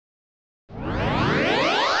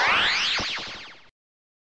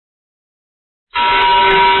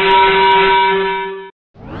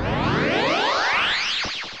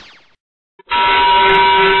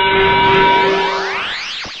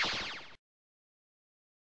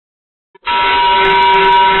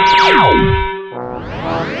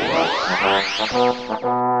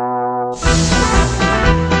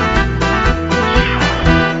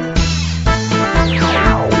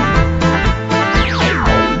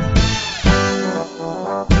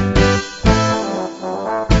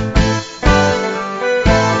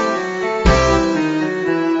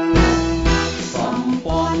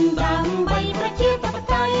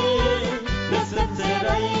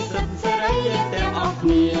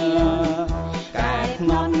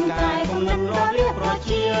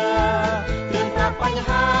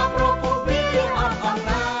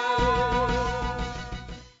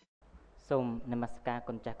សូមនមស្ការ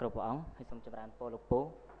គុណចាស់គ្រប់ព្រះអង្គហើយសូមចម្រើនពរលោកពូ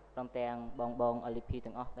ព្រមទាំងបងអលីភី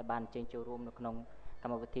ទាំងអស់ដែលបានចេញចូលរួមនៅក្នុងក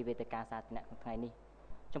ម្មវិធីវេទិកាសាធារណៈក្នុងថ្ងៃនេះ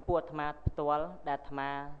ចំពោះអាត្មាផ្ទាល់ដែលអាត្មា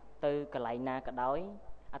ទៅកន្លែងណាក៏ដោយ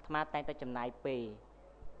អាត្មាតែងតែចំណាយពេល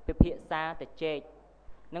ពិភាក្សាទៅជែក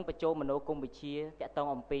និងបញ្ចូលមនោគមវិជ្ជាតាក់ទង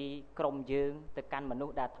អំពីក្រមយើងទៅកាន់មនុ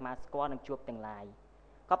ស្សដែលអាត្មាស្គាល់និងជួបទាំងឡាយ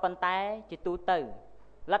ក៏ប៉ុន្តែជាទូទៅ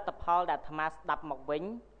លទ្ធផលដែលអាត្មាស្ដាប់មកវិញ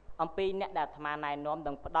អំពីអ្នកដែលអាត្មាណែនាំ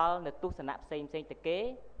នឹងផ្ដល់នៅទស្សនៈផ្សេងទៅ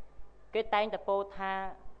គេតែងតែពោលថា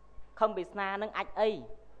ខំវាសនានឹងអាចអី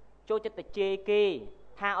ចូលចិត្តទៅជេរគេ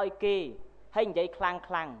ថាឲ្យគេហើយនិយាយខ្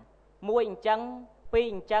លាំងមួយអញ្ចឹងពីរ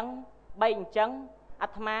អញ្ចឹងបីអញ្ចឹងអា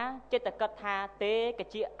ត្មាចិត្តតែគិតថាទេក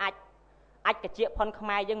ជាអាចកជាផុនខ្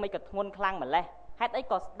មែរយើងមិនក៏ធ្ងន់ខ្លាំងម្លេះហេតុអី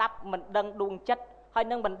ក៏ស្ដាប់មិនដឹងដួងចិត្តហើយ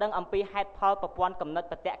នឹងមិនដឹងអំពីហេតុផលប្រព័ន្ធកំណត់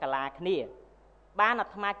បតៈកាឡាគ្នាបានអា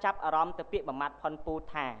ត្មាចាប់អារម្មណ៍ទៅពាក្យបំមាត់ផុនពូ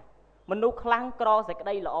ថាមនុស្សខ្លាំងក្រសេចក្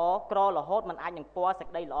តីល្អក្ររហូតមិនអាចនឹងពណ៌សេច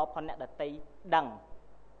ក្តីល្អផុនអ្នកដតីដឹង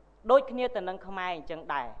ដូចគ្នាទៅនឹងខ្មែរអញ្ចឹង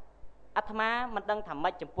ដែរអាត្មាមិនដឹងថាម៉េ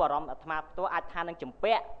ចចំពោះអារម្មណ៍អាត្មាផ្ទាល់អាចថានឹងចម្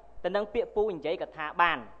ពាក់ទៅនឹងពាក្យពូនិយាយក៏ថា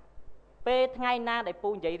បានពេលថ្ងៃណាដែលពូ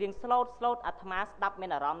និយាយរៀងស្លូតអាត្មាស្ដាប់មាន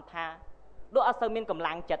អារម្មណ៍ថាដូចអត់សូវមានកម្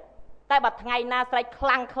លាំងចិត្តតែបើថ្ងៃណាស្រែកខ្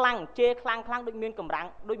លាំងជេរខ្លាំងដូចមានកម្លាំង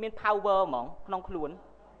ដូចមាន power ហ្មងក្នុងខ្លួន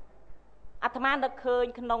អាត្មានឹកឃើញ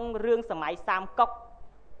ក្នុងរឿងសម័យសាមកុក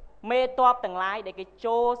មេតបទាំងឡាយដែលគេ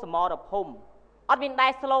ចូលសមរភូមិអត់មានដែ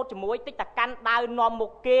រស្លូតជាមួយតិចតែកាន់ដាវនាំមុ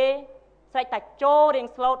ខគេស្រែកតែចូលរៀង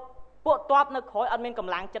ស្លូតពួកតបនៅក្រោយអត់មានក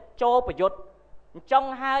ម្លាំងចិត្តចូលប្រយុទ្ធអញ្ចឹង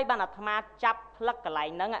ហើយបានអាត្មាចាប់ផ្លឹកកន្លែង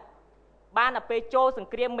ហ្នឹងបានទៅពេលចូលស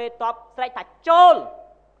ង្គ្រាមមេតបស្រែកថាចូល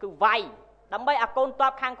គឺវាយដើម្បីឲ្យកូនត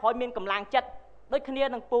បខាងក្រោយមានកម្លាំងចិត្តដូចគ្នា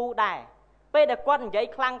នឹងពូដែរពេលដែលគាត់និយាយ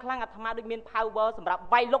ខ្លាំងអាត្មាដូចមាន power សម្រាប់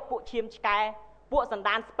វាយលុកពួកឈាមឆ្កែពួកសណ្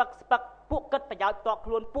ដានស្ពឹកពួកគិតប្រយោជន៍តប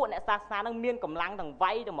ខ្លួនពួកអ្នកសាសនានឹងមានកម្លាំងទាំង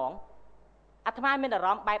វាយទៅហ្មងអាត្មាមានអារ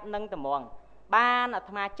ម្មណ៍បែបហ្នឹងទៅហ្មងបានអា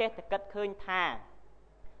ត្មាចេះតែគិតឃើញថា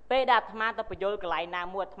ពេលដែលអាត្មាទៅបញ្យល់កន្លែងណា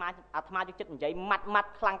មួយអាត្មាយកចិត្តនិយាយម៉ាត់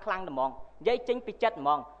ខ្លាំងទៅហ្មងនិយាយចេញពីចិត្តហ្ម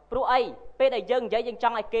ងព្រោះអីពេលដែលយើងនិយាយយើងច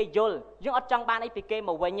ង់ឲ្យគេយល់យើងអត់ចង់បានអីពីគេ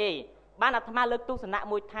មកវិញទេបានអាត្មាលើកទស្សនៈ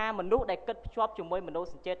មួយថាមនុស្សដែលគិតភ្ជាប់ជាមួយមនោ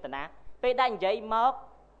សញ្ចេតនាពេលដែលនិយាយមក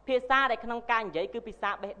ភាសាដែលក្នុងការនិយាយគឺភាសា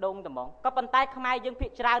បេះដូងតែហ្មងក៏ប៉ុន្តែខ្មែរយើងភាគ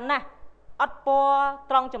ច្រើនណាស់អត់ពណ៌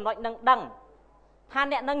ត្រង់ចំណុចនឹងដឹងថា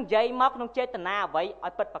អ្នកនឹងនិយាយមកក្នុងចេតនាអ្វីឲ្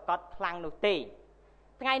យពិតប្រាកដខ្លាំងនោះទេ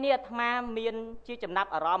ថ្ងៃនេះអាត្មាមានជាចំណាប់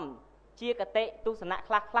អារម្មណ៍ជាកតិទស្សនៈ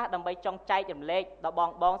ខ្លះដើម្បីចង់ចែករំលែកដល់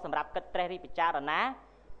បងសម្រាប់គិតត្រេះរិះពិចារណា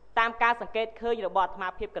តាមការសង្កេតឃើញរបស់អាត្មា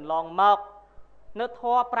ភាពកន្លងមកនៅធ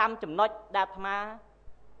ម៌5ចំណុចដែលអាត្មា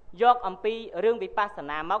យកអំពីរឿងវិបស្ស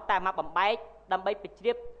នាមកតែមកបំបែកដើម្បីបញ្ជ្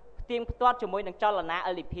រាបផ្ទៀងផ្ទាត់ជាមួយនឹងចលនា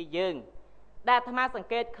LP យើងដែលអាត្មាសង្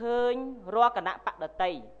កេតឃើញរាល់គណៈបកដ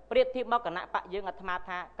តីប្រៀបធៀបមកគណៈបកយើងអាត្មា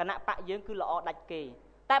ថាគណៈបកយើងគឺល្អដាច់គេ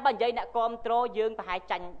តែបើនិយាយអ្នកគ្រប់គ្រងយើងប្រហែល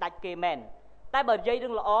ចាញ់ដាច់គេមែនតែបើនិយាយរឿ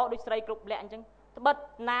ងល្អដូចស្រីគ្រប់លក្ខអញ្ចឹងត្បិត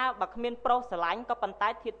ណាបើគ្មានប្រុសស្រឡាញ់ក៏ប៉ុន្តែ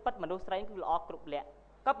ធៀបពិតមនុស្សស្រីគឺល្អគ្រប់លក្ខ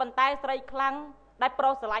ក៏ប៉ុន្តែស្រីខ្លាំងដែលប្រុ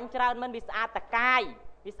សស្រឡាញ់ច្រើនមិនវាស្អាតតែកាយ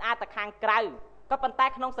វាស្អាតតែខាងក្រៅក៏ប៉ុន្តែ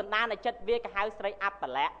ក្នុងសន្តានចិត្តវាក៏ហៅស្រីអប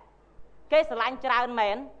លៈគេស្រឡាញ់ច្រើន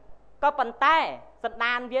មែនក៏ប៉ុន្តែសន្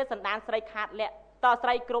តានវាសន្តានស្រីខាតលក្ខតស្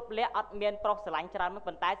រីគ្រប់លក្ខអត់មានប្រុសស្រឡាញ់ច្រើនមិន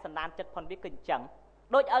ប៉ុន្តែសន្តានចិត្តផុនវាគឺអញ្ចឹង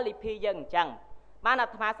ដូច LP យើងអញ្ចឹងបានអា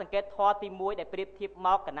ត្មាសង្កេតធម៌ទី1ដែលប្រៀបធៀបម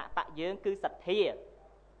កគណៈបកយើងគឺសទ្ធា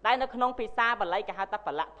ដែលនៅក្នុងភាសាបាលីគេហៅថាប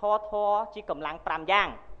លៈធរជាកម្លាំង5យ៉ាង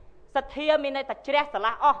សទ្ធាមានន័យថាជ្រះស្រ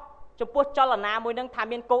ឡះអស់ចំពោះចលនាមួយនឹងថា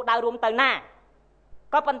មានគោលដៅរួមទៅណា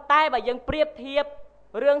ក៏ប៉ុន្តែបើយើងប្រៀបធៀប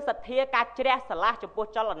រឿងសទ្ធាការជ្រះស្រឡះចំពោះ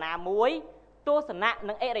ចលនាមួយទស្សនៈ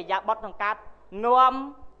និងអរិយាបថក្នុងការនាំ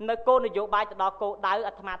នៅគោលនយោបាយទៅដល់គោលដៅ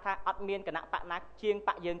អាត្មាថាអត់មានគណៈបកណាជាងប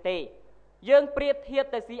កយើងទេយើងប្រៀបធៀប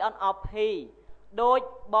ទៅ CNRP ដូច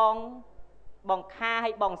បងខាហើ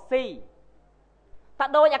យបងស៊ីថា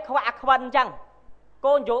ដូចអាខ្វាក់អាខ្វិនអញ្ចឹង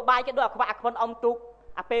គោលនយោបាយគេដូចអាខ្វាក់អាខ្វិនអមទូក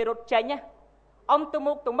អាពេលរត់ចេញណាអមទៅ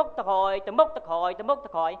មុខទៅក្រោ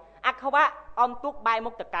យអាខ្វាក់អមទូកបែរ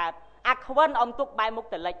មុខទៅកើតអាខ្វិនអមទូកបែរមុខ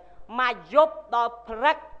ទៅលិច មកយប់ដល់ព្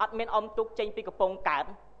រឹកអត់មានអុំទុកចេញពីកំពង់កើត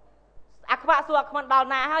អាខ្វាក់សួរអាខ្វិនដល់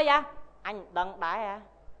ណាហើយអញដឹងដែរ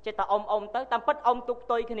ចេះតែអុំទៅតាមពិតអុំទុកផ្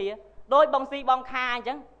ទុយគ្នាដោយបងស៊ីបងខាអញ្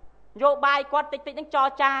ចឹងយោបាយគាត់តិចហ្នឹងចរ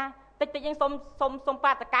ចាតិចហ្នឹងសុំ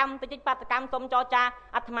បាតកម្មតិចបាតកម្មសុំចរចា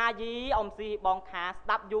អាត្មាយីអ៊ំស៊ីបងខាស្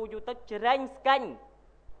ដាប់យូរទៅជ្រេញស្កិញ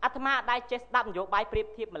អាត្មាដែរចេះស្ដាប់នយោបាយប្រៀប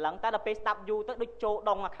ធៀបម្លឹងតែដល់ពេលស្ដាប់យូរទៅដូចចូល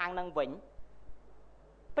ដងមកខាងហ្នឹងវិញ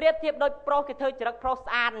ប្រៀបធៀបដូចប្រុសគេធ្វើចរិតប្រុស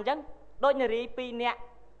ស្អាតអញ្ចឹងដូចនារី2នាក់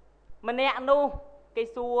ម្នាក់នោះគេ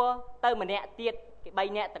សួរទៅម្នាក់ទៀតគេ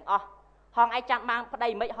3នាក់ទាំងអស់ហងឯងចាំបានប្តី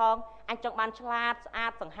មិនហងអញចង់បានឆ្លាតស្អា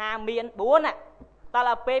តសង្ហាមាន4ណាតើដ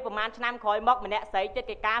ល់ពេលប្រហែលឆ្នាំក្រោយមកម្នាក់ស្រីទៀត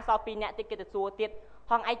គេការសល់2នាក់ទៀតគេទៅសួរទៀត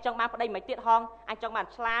ហងឯងចង់បានប្តីមិនទៀតហងអញចង់បាន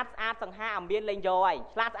ឆ្លាតស្អាតសង្ហាមានលេងយកហើយ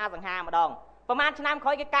ឆ្លាតស្អាតសង្ហាម្ដងប្រហែលឆ្នាំក្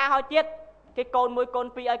រោយគេការហើយទៀតគេកូន1កូន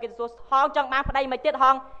2ឲ្យគេទៅសួរហងចង់បានប្តីមិនទៀតហ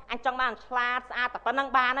ងអញចង់បានឆ្លាតស្អាតតែប៉ុណ្្នឹង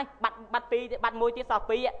បានហើយបាត់2ទៀតបាត់1ទៀតសល់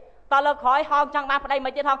2តើលើក្រោយហងចង់បានប្តីមិ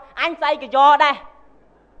នទៀតហងអញស្អីក៏យកដែរ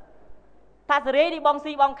ថាសេរីនេះបង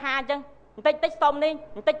ស៊ីបងខាអញ្ចឹងបន្តិចសុំនេះ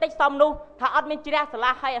បន្តិចសុំនោះថាអត់មានជ្រះស្រ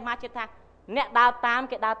ឡះឲ្យអាត្មាជិតថាអ្នកដើរតាម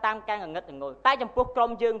គេដើរតាមកាំងងឹតងល់តែចំពោះក្រុម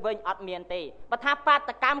យើងវិញអត់មានទេបើថាបាត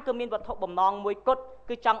កម្មគឺមានវត្ថុបំណងមួយគត់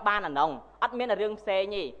គឺចង់បានអាណងអត់មានរឿងផ្សេ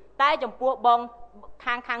ងទេតែចំពោះបង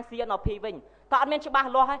ខាង CNP វិញក៏អត់មានច្បាស់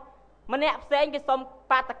លាស់ហើយម្នាក់ផ្សេងគេសុំ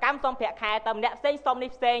បាតកម្មសុំប្រាក់ខែទៅម្នាក់ផ្សេងសុំនេះ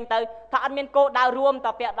ផ្សេងទៅថាអត់មានគោលដៅរួមត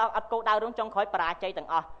ពាក់ដល់អត់គោលដៅរួមចុងក្រោយបរាជ័យទាំង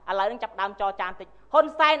អស់ឥឡូវនឹងចាប់ដើមចរចាបន្តិចហ៊ុន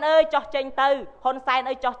សែនអើយចោះចេញទៅហ៊ុនសែន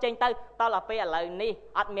អើយចោះចេញទៅតដល់ពេលឥឡូវនេះ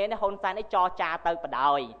អត់មានទេហ៊ុនសែនអើយចរចាទៅប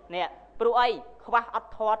ដ ாய் នេះព្រោះអីខ្វះអត់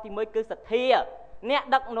ធម៌ទី1គឺសទ្ធាអ្នក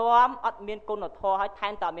ដឹកនាំអត់មានគុណធម៌ហើយថែ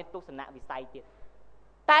មតើមានទស្សនវិស័យទៀត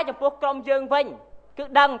តែចំពោះក្រុមយើងវិញគឺ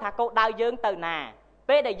ដឹងថាគោលដៅយើងទៅណា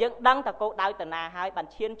ពេលដែលយើងដឹងថាគោលដៅទៅណាហើយបាន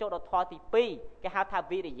ឈានចូលដល់ធម៌ទី2គេហៅថា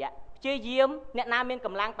វិរិយៈព្យាយាមអ្នកណាមានក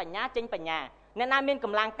ម្លាំងបញ្ញាចេញបញ្ញាអ្នកណាមានក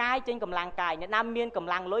ម្លាំងកាយចេញកម្លាំងកាយអ្នកណាមានកម្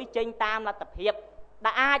លាំងលុយចេញតាមលទ្ធភាព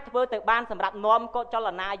ដែលអាចធ្វើទៅបានសម្រាប់នាំកោចល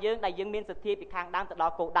នាយើងដែលយើងមានសទ្ធាពីខាងដើមទៅដ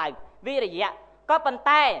ល់គោលដៅវិរិយៈក៏ប៉ុន្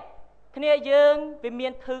តែគ្នាយើងវាមា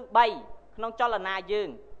នធឺ3ក្នុងចលនាយើង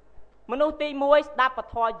មនុស្សទី1ស្ដាប់ព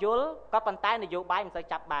ធយល់ក៏ប៉ុន្តែនយោបាយមិនសូវ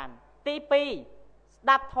ចាប់បានទី2ស្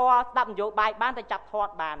ដាប់ធម៌ស្ដាប់នយោបាយបានតែចាប់ធ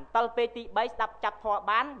ម៌បានដល់ពេលទី3ស្ដាប់ចាប់ធម៌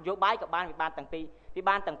បាននយោបាយក៏បានវាបានទាំងពី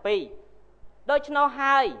រដូច្នោះ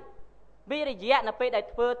ហើយវិរិយៈនៅពេលដែល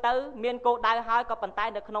ធ្វើទៅមានគោលដៅហើយក៏ប៉ុន្តែ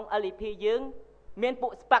នៅក្នុង LP យើងមានពួ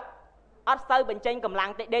កស្ពឹកអត់សូវបញ្ចេញកម្លាំង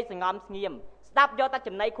ទេដេកសងំស្ងៀមស្ដាប់យកតែ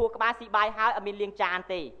ចំណៃខួរក្បាលស៊ីបាយហើយអត់មានលៀងចាន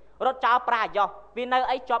ទេរត់ចោលប្រាយោវានៅ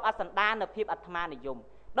អីជាប់អសន្តាននៅភាពអាត្មានិយម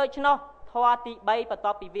ដូច្នោះធម៌ទី3បន្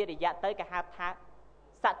ទាប់ពីវិរិយៈទៅគេហៅថា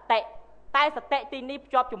សតិតែសតិទីនេះ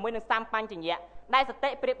ភ្ជាប់ជាមួយនឹងសម្បញ្ញៈដែលសតិ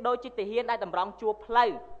ប្រៀបដូចជាទាហានដែលតម្រង់ជួរផ្លូវ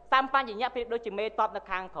សម្បញ្ញៈប្រៀបដូចជាមេតបនៅ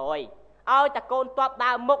ខាងក្រោយឲ្យតែកូនតប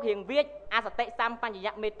ដើរមុខរៀងវាចអាសតិសម្បញ្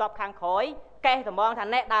ញៈមេតបខាងក្រោយកេះតម្រងថា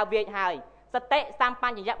អ្នកដើរវាចហើយសតិសម្ប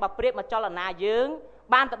ញ្ញៈបើប្រៀបមកចលនាយើង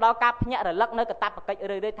បានទៅដល់ការភ្ញាក់រលឹកនៅកតបកិច្ច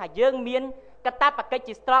រឿយៗថាយើងមានកតបកិច្ច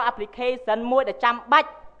ជា strong application មួយដែលចាំបាច់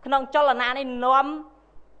ក្នុងចលនានេះនាំ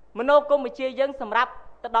មនោគមវិជ្ជាយើងសម្រាប់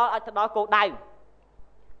ទៅដល់គោលដៅ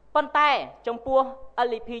ប៉ុន្តែចំពោះ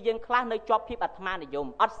LP យើងខ្លះនៅជាប់ភាពអាត្មានិយម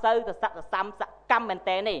អត់សូវទៅស័ក្តិសមសកម្មមែន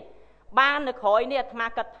តើនេះបាននៅក្រោយនេះអាត្មា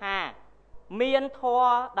គិតថាមានធម៌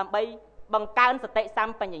ដើម្បីបង្កើនសតិស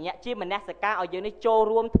ម្បញ្ញៈជាមនសិការឲ្យយើងនេះចូល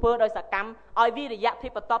រួមធ្វើដោយសកម្មឲ្យវិរិយៈភា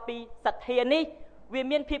ពបន្ទាប់ពីសទ្ធានេះវា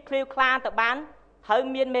មានភាពឃ្លាវខ្លាទៅបានត្រូវ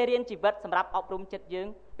មានមេរៀនជីវិតសម្រាប់អប់រំចិត្តយើង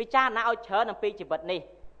ពិចារណាឲ្យច្រើនអំពីជីវិតនេះ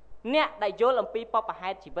អ្នកដែលយល់អំពីបបហេ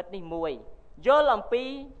តុជីវិតនេះមួយយល់អំពី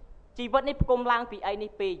ជីវិតនេះផ្គុំឡើងពីអីនេះ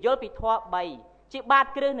ពីរយល់ពីធម៌3ជាបាត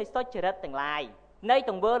គ្រឹះនៃសុចរិតទាំងឡាយនៃ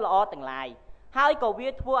ទង្វើល្អទាំងឡាយហើយក៏វា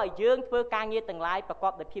ធ្វើឲ្យយើងធ្វើការងារទាំងឡាយប្រក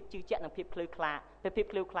បដោយភាពជឿជាក់និងភាពឃ្លាវខ្លាឯ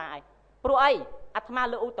ងព្រោះអីអាត្មា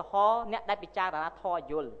លើឧទាហរណ៍អ្នកដែលពិចារណាធម៌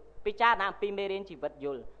យល់ពិចារណាអំពីមេរៀនជីវិតយ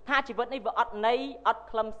ល់ថាជីវិតនេះវាអត់ន័យអត់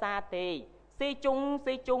ខ្លឹមសារទេស៊ី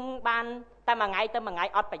ជុងបានតែមួយថ្ងៃទៅមួយថ្ងៃ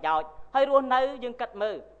អត់ប្រយោជន៍ហើយរស់នៅយើងគិត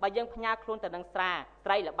មើលបើយើងផ្ញើខ្លួនទៅនឹងស្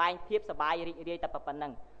រីលបែងភាពសบายរីករាយតែប៉ុណ្្នឹ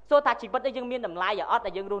ងសួរថាជីវិតនេះយើងមានតម្លៃអត់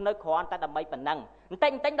ដែលយើងរស់នៅគ្រាន់តែដើម្បីប៉ុណ្្នឹងបន្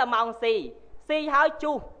តិចដល់ម៉ោងស៊ីហើយ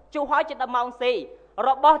ជុះហើយចិត្តដល់ម៉ោងស៊ី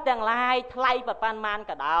របស់ទាំងឡាយថ្លៃប៉ុន្មាន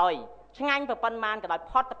ក៏ដោយឆ្ងាញ់ប៉ុន្មានក៏ដោយ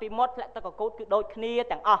ផុតទៅពីមាត់ធ្លាក់ទៅកកូតគឺដូចគ្នា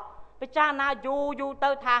ទាំងអស់ពិចារណាយូរទៅ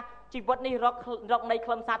ថាជីវិតនេះរកនៃខ្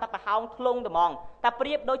លឹមសារតែប្រហោងធ្លុងតែហ្មងតែប្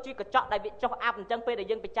រៀបដូចជាកញ្ចក់ដែលវាចុះអាប់អញ្ចឹងពេលដែល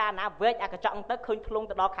យើងពិចារណាវែកអាកញ្ចក់ហ្នឹងទៅឃើញធ្លុង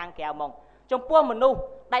ទៅដល់ខាងក្រៅហ្មងចំពោះមនុស្ស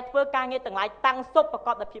ដែលធ្វើការងារទាំងឡាយតាំងសុបប្រក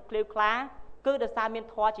បដោយភាពឃ្លាវខ្លា គឺដោយសារមាន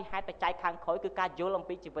ធម៌ជាហេតុបច្ច័យខាងក្រោយគឺការយល់អំ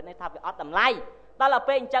ពីជីវិតនេះថាវាអត់តម្លៃដល់ទៅ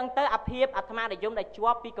ពេលអញ្ចឹងទៅអាភិបអាត្មានិយមដែលជា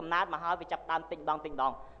ប់ពីកំណើតមកហើយវាចាប់ដើមទិញដង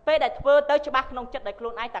ពេលដែលធ្វើទៅច្បាស់ក្នុងចិត្តដែលខ្លួ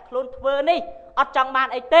នឯងតែខ្លួនធ្វើនេះអត់ចង់បាន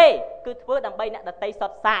អីទេគឺធ្វើដើម្បីអ្នកដតីសុ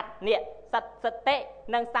ទ្ធសាធនេះសតិ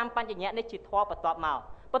និងសម្បញ្ញៈនេះជាធម៌បន្ទាប់មក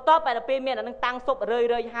បន្ទាប់តែពេលមានអានឹងតាំងសុបរឿ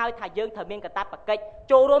យហើយថាយើងត្រូវមានកតបកិច្ច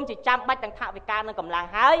ចូលរួមជាចាំបាច់ទាំងថវិកានិងកម្លាំង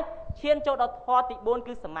ហើយឈានចូលដល់ធម៌ទី4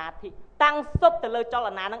គឺសមាធិតាំងសុបទៅលើចល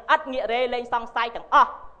នានឹងអត់ងាករេលែងសង្ស័យទាំងអ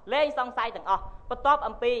ស់បន្ទាប់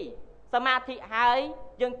អំពីសមាធិហើយ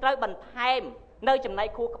យើងត្រូវបន្ថែមនៅចំណៃ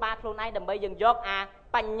ខួរក្បាលខ្លួនឯងដើម្បីយើងយកអា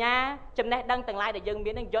បញ្ញាចំណេះដឹងទាំងឡាយដែលយើង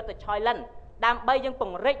មាននឹងយកទៅឆយលិនដើម្បីយើងព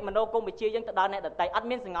ង្រីកមโนគមវិជ្ជាយើងទៅដល់អ្នកដទៃអត់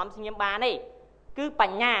មានសង្ងំស្ងៀមបានទេគឺប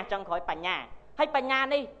ញ្ញាចង់ក្រោយបញ្ញាហើយបញ្ញា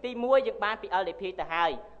នេះទី1យើងបានពី LDP ទៅហើ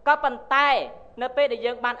យក៏ប៉ុន្តែនៅពេលដែល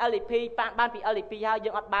យើងបាន LDP បានពី LDP ហើយយើ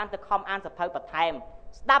ងអត់បានទៅខំអានសភៅបន្ថែម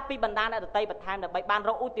ស្ដាប់ពីបណ្ដាអ្នកដទៃបន្ថែមដើម្បីបាន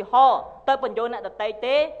រកឧទាហរណ៍ទៅបញ្យល់អ្នកដទៃ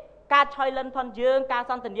ទេការឆយលិនផនយើងការ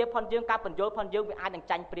សន្ទនាផនយើងការបញ្យល់ផនយើងវាអាចនឹង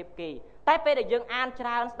ចាញ់ប្រៀបគេតែពេលដែលយើងអានច្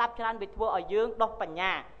រើនស្ដាប់ច្រើនវាធ្វើឲ្យយើងដោះបញ្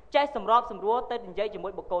ញាចេះសម្របសម្រួលទៅនិយាយជាមួ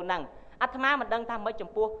យបុគ្គលហ្នឹងអាត្មាមិនដឹងថាម៉េចចំ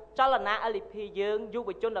ពោះចលនា LP យើងយុវ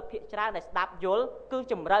ជនដែលភាគច្រើនដែលស្ដាប់យល់គឺ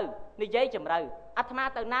ជំរឿនិយាយជំរឿអាត្មា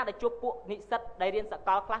ទៅណាដែលជួបពួកនិស្សិតដែលរៀនសក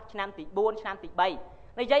លខ្លះឆ្នាំទី4ឆ្នាំទី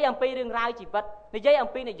3និយាយអំពីរឿងរ៉ាវជីវិតនិយាយអំ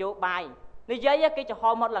ពីនយោបាយនិយាយគេចំហ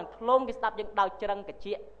មកឡើងធ្លុំគេស្ដាប់យើងដោយច្រឹងក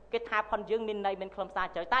ជាគេថាផនយើងមានន័យមានខ្លឹមសារ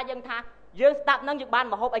ច្រើនតែយើងថាយើងស្ដាប់នឹងយើងបាន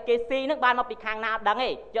មកហូបឲ្យគេស៊ីនឹងបានមកពីខាងណាអត់ដឹងទេ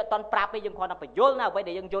យកតន់ប្រាប់ទេយើងគ្រាន់តែបញ្យល់ណាអ្វី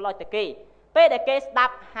ដែលយើងយល់ឲ្យតែគេពេលដែលគេស្ដា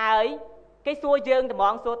ប់ហើយគេសួរយើងត្ម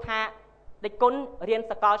ងសួរថាដេចគុណរៀន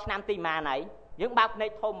សកលឆ្នាំទីម៉ានហើយយើងបើកភ្នែក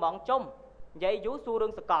ធំហ្មងចុំនិយាយយូរសួររឿ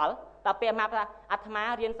ងសកលដល់ពេលអាត្មាថាអាត្មា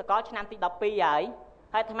រៀនសកលឆ្នាំទី12ហើយ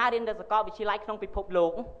អាត្មារៀននៅសកលវិទ្យាល័យក្នុងពិភពលោ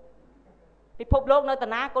កនៅតា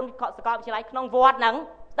ណាគុណសកលវិទ្យាល័យក្នុងវត្តហ្នឹង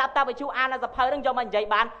ស្ដាប់តាវិជូអាននៅសភៅហ្នឹងយកមកនិយាយ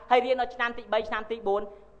បានហើយរៀននៅឆ្នាំទី3ឆ្នាំទី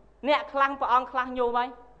4អ្នកខ្លាំងព្រះអង្គខ្លះញោមហើយ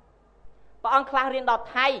ព្រះអង្គខ្លះរៀនដល់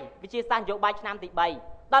ថៃវិទ្យាសាស្ត្រនយោបាយឆ្នាំទី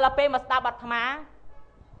3ដល់ពេលមកស្ដាប់អាត្មា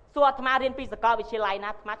សួរអាត្មារៀនពីសកលវិទ្យាល័យណា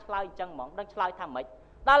អាត្មាឆ្លើយអញ្ចឹងហ្មងដឹងឆ្លើយថាម៉េច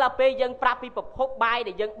ដល់ពេលយើងប្រាប់ពីប្រភពបាយ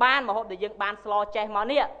ដែលយើងបានមហូបដែលយើងបានស្លចេះមក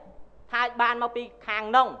នេះថាបានមកពីខាង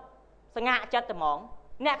នោះសងាក់ចិត្តហ្មង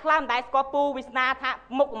អ្នកខ្លះមិនដែលស្គាល់ពូវាសនាថា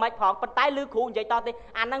មុខមិនផងប៉ុន្តែឮគ្រូនិយាយតទេ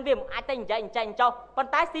អាហ្នឹងវាមិនអាចទៅនិយាយអញ្ចឹងចុះប៉ុ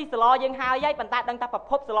ន្តែស៊ីស្លយើងហើយប៉ុន្តែដឹងថាប្រ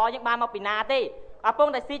ភពស្លយើងបានមកពីណាទេអាពង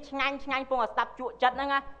តែស៊ីឆ្ងាញ់ពងឲ្យស្ដាប់ជក់ចិត្តហ្នឹង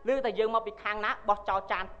ណាឮតែយើងមកពីខាងណាបោះចោល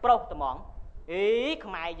ចានប្រុសត្មងអី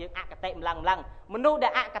ខ្មែរយើងអកតេម្លឹងមនុស្សដែ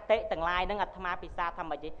លអកតេទាំងឡាយហ្នឹងអាត្មាពិសាថា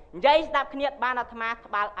ម៉េចទេនិយាយស្ដាប់គ្នាបានអាត្មា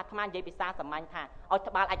ត្បាល់អាត្មានិយាយពិសាសាមញ្ញថាឲ្យ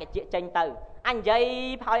ត្បាល់ឯកជាចេញទៅអញនិយាយ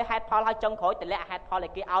ហើយហេតុផលឲ្យចុងក្រោយតម្លាក់ហេតុផលឲ្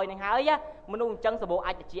យគេឲ្យនឹងហើយមនុស្សអញ្ចឹងសបោ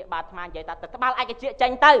ឯកជាបាទអាត្មានិយាយថាត្បាល់ឯកជាចេ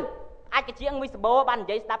ញទៅឯកជាមួយសបោបាននិ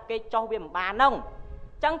យាយស្ដាប់គេចុះវាមិនបានហ្នឹង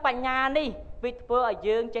អញ្ចឹងបញ្ញានេះវាធ្វើឲ្យ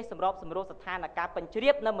យើងចេះសម្របសម្រួលស្ថានភាពបញ្ជ្រា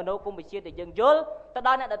បនៅមនោគមវិជ្ជាដែលយើងយល់ទៅដ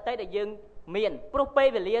ល់អ្នកដទៃដែលយើងមានព្រោះពេល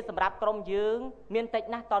វេលាសម្រាប់ក្រុមយើងមានតិច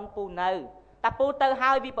ណាស់តន់ពូនៅតែពូទៅ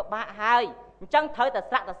ហើយវាពិបាកហើយអញ្ចឹងត្រូវតែ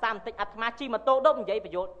ស្រាក់តែសាមបន្តិចអាត្មាជិះម៉ូតូដប់និយាយប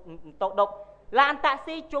ញ្យល់ម៉ូតូដប់ឡានតាក់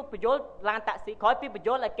ស៊ីជួបបញ្យល់ឡានតាក់ស៊ីក្រោយពីបញ្យ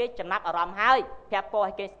ល់ឲ្យគេចំណាប់អារម្មណ៍ហើយប្រាប់ពោឲ្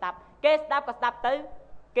យគេស្ដាប់គេស្ដាប់ក៏ស្ដាប់ទៅ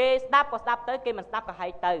គេស្ដាប់ក៏ស្ដាប់ទៅគេមិនស្ដាប់ក៏ហែ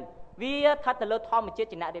កទៅវាស្ថិតទៅលើធម្មជាតិ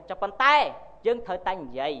ជាអ្នករៀបចំប៉ុន្តែយើងត្រូវតែនិ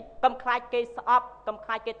យាយកុំខ្លាចគេស្អប់កុំខ្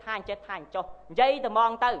លាចគេថាអញ្ចេះថាអញ្ចោះនិយាយតែហ្ម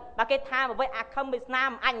ងទៅដល់គេថាអ្វីអាខឹមវាស្នាម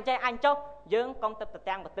អញអញ្ចេះអញចោះយើងកុំទៅប្រ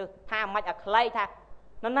ទាំងប្រទើសថាមិនអាខ្លីថា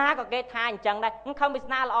នរណាក៏គេថាអញ្ចឹងដែរខឹមវា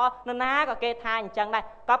ស្នាល្អនរណាក៏គេថាអញ្ចឹងដែរ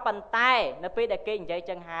ក៏ប៉ុន្តែនៅពេលដែលគេនិយាយ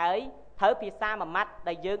ចឹងហើយត្រូវភាសាមួយម៉ាត់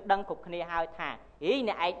ដែលយើងដឹងគ្រប់គ្នាហើយថាអី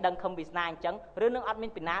អ្នកឯងដឹងខឹមវាស្នាអញ្ចឹងឬនឹងអត់មា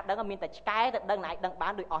នពីណាដឹងមានតែឆ្កែទៅដឹងអ្នកឯងដឹងបា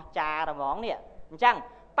នដោយអស្ចារ្យហ្មងនេះអញ្ចឹង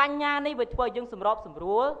បញ្ញានេះវាធ្វើយើងសម្របសម្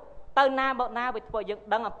រួលទៅណាមកណាវាធ្វើយើង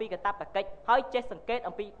ដឹងអំពីកាតព្វកិច្ចហើយចេះសង្កេត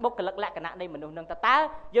អំពីបុគ្គលិកលក្ខណៈនៃមនុស្សនឹងតើ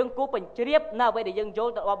យើងគួរបញ្ជ្រាបនៅអ្វីដែលយើងយ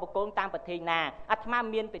ល់ទៅដល់បុគ្គលតាមពិធីណាអាត្មា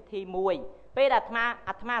មានពិធីមួយពេលអាត្មា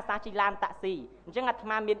អាសាជិះឡានតាក់ស៊ីអញ្ចឹងអាត្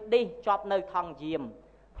មាមានឌីសជាប់នៅថងយាម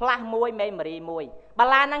ផ្លាស់មួយមេម៉ូរីមួយបើ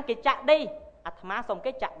ឡានហ្នឹងគេចាក់ឌីសអាត្មាសុំ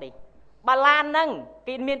គេចាក់ឌីសបើឡានហ្នឹង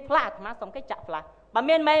គេមានផ្លាស់អាត្មាសុំគេចាក់ផ្លាស់បើ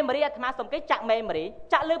មានមេម៉ូរីអាត្មាសុំគេចាក់មេម៉ូរី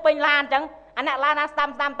ចាក់លើពេញឡានអញ្ចឹងអាអ្នកឡានណាស្ដា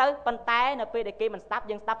ប់ទៅប៉ុន្តែនៅពេលដែលគេមិនស្ដាប់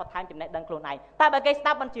យើងស្ដាប់បន្ថែមចំណេះដឹងខ្លួនឯងតែបើគេស្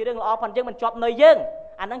ដាប់មិនជារឿងល្អប៉ុន្តែយើងមិនជាប់នៅយើង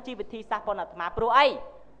អាហ្នឹងជាវិធីសាស្ត្រប៉ុនអាត្មាព្រោះអី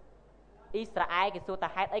អ៊ីស្រាអែលគេសួរថា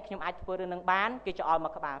ហេតុអីខ្ញុំអាចធ្វើរឿងនឹងបានគេច្អល់ម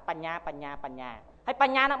កក្បាលបញ្ញាហើយប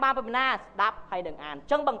ញ្ញានឹងបានពីណាស្ដាប់ហើយនឹងអានអ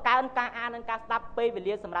ញ្ចឹងបង្កើនការអាននិងការស្ដាប់ពេលវេ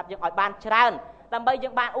លាសម្រាប់យើងឲ្យបានច្រើនដើម្បីយើ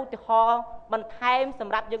ងបានឧទាហរណ៍បន្ថែមស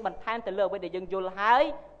ម្រាប់យើងបន្ថែមទៅលើអ្វីដែលយើងយល់ហើយ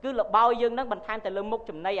គឺលបោយើងនឹងបន្ថែមទៅលើមុខ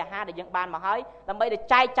ចំណីអាហារដែលយើងបានមកហើយដើម្បីទៅ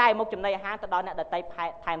ចែកចាយមុខចំណីអាហារទៅដល់អ្នកដទៃ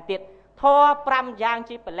ថែមទៀត ធម៌5យ៉ាង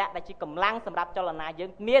ជាពលៈដែលជាកម្លាំងសម្រាប់ចលនាយើ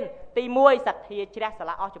ងមានទី1សទ្ធាជ្រះស្រ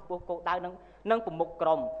ឡះអស់ចំពោះគោលដៅនិងប្រមុខក្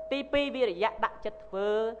រុមទី2វិរិយៈដាក់ចិត្តធ្វើ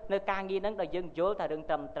នៅការងារនឹងដោយយើងយល់ថារឿង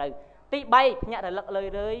ត្រឹមត្រូវទី3ភ្ញាក់រលឹកលើ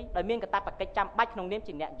ដោយមានកាតព្វកិច្ចចាំបាច់ក្នុងនាម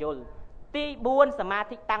ជាអ្នកយល់ទី4សមា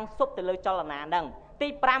ធិតាំងសុបទៅលើចលនានឹងទី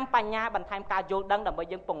5បញ្ញាបន្ថែមការយល់ដឹងដើម្បី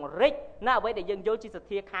យើងពង្រីកនៅអ្វីដែលយើងយល់ជាសទ្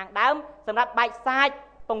ធាខាងដើមសម្រាប់បែកសាច់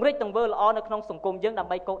ពង្រីកទង្វើល្អនៅក្នុងសង្គមយើងដើ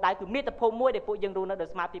ម្បីគោលដៅគឺមាតុភូមិមួយដែលពួកយើងរស់នៅដោយ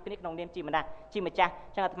ស្មារតីគ្នាក្នុងនាមជាម្ចាស់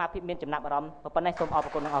ចឹងអាត្មាភាពមានចំណាប់អារម្មណ៍ប៉ុណ្ណេះសូមអរ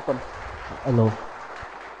គុណនិងអរគុណអឡូ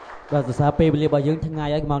បាទសរសើរពេលវេលារបស់យើងថ្ងៃ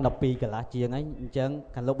ហើយម៉ោង12កន្លះជាងហើយអញ្ចឹង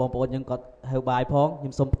ខាងលោកបងប្អូនយើងគាត់ហៅបាយផងខ្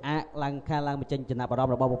ញុំសូមផ្អាកឡើងបញ្ចេញចំណាប់អារម្ម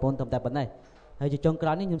ណ៍របស់បងប្អូនត្រឹមតែប៉ុណ្ណេះហើយជាចុងក្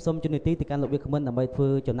រោយនេះខ្ញុំសូមជូននីតិទៅកាន់លោកវាគ្មិនដើម្បីធ្វើ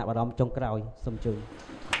ចំណាប់អារម្មណ៍ចុងក្រោយសូមជូន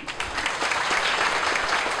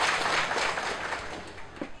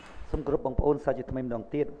សូមគោរពបងប្អូនសាជាថ្មីម្ដង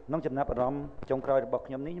ទៀតក្នុងចំណាប់អារម្មណ៍ចុងក្រោយរបស់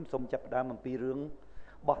ខ្ញុំនេះខ្ញុំសូមចាប់ផ្ដើមអំពីរឿង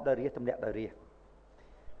បោះដោយរាជទម្លាក់ដោយរាជ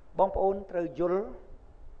បងប្អូនត្រូវយល់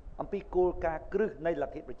អំពីគោលការណ៍គ្រឹះនៃល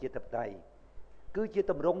ទ្ធិប្រជាធិបតេយ្យគឺជា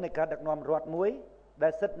ទម្រង់នៃការដឹកនាំរដ្ឋមួយដែ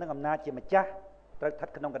លសិទ្ធិនិងអំណាចជាម្ចាស់ត្រូវស្ថិត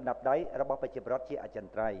ក្នុងកណ្ដាប់ដៃរបស់ប្រជាពលរដ្ឋជាអចិ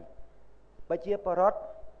ន្ត្រៃយ៍ប្រជាពលរដ្ឋ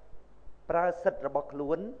ប្រើសិទ្ធិរបស់ខ្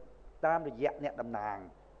លួនតាមរយៈអ្នកតំណាង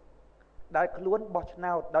ដែលខ្លួនបោះឆ្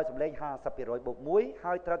នោតដោយសម្លេង 50%+1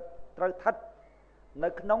 ហើយត្រូវស្ថិតនៅ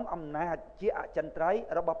ក្នុងអំណាចជាអចិន្ត្រៃយ៍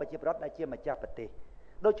របស់ប្រជាពលរដ្ឋដែលជាម្ចាស់ប្រទេស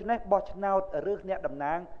ដូច្នេះបោះឆ្នោតរើសអ្នកតំ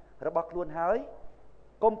ណាងរបស់ខ្លួនហើយ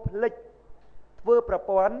កុំភ្លេចធ្វើប្រ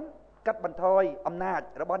ព័ន្ធកាត់បន្ថយអំណាច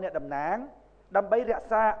របស់អ្នកតំណាងដើម្បីរក្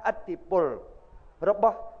សាឥទ្ធិពលរប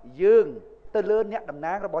ស់យើងទៅលើអ្នកតំ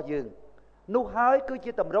ណាងរបស់យើងនោះហើយគឺ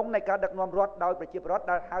ជាទម្រង់នៃការដឹកនាំរដ្ឋដោយប្រជាពលរដ្ឋ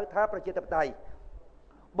ដែលហៅថាប្រជាធិបតេយ្យ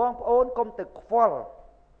បងប្អូនកុំទៅខ្វល់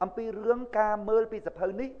អំពីរឿងការមើលពីសភៅ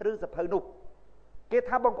នេះឬសភៅនោះគេ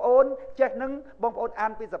ថាបងប្អូនចេះនឹងបងប្អូនអា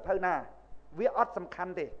នពីសភៅណាវាអត់សំខា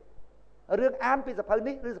ន់ទេរឿងអានពីសភៅ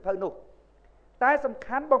នេះឬសភៅនោះតែសំ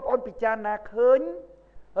ខាន់បងប្អូនពិចារណាឃើញ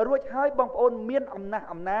រួចហើយបងប្អូនមានអំណះ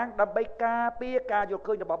អំណាងដើម្បីការពារការយល់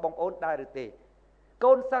ឃើញរបស់បងប្អូនដែរឬទេ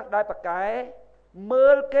កូនសិស្សដែលប៉ាកែមើ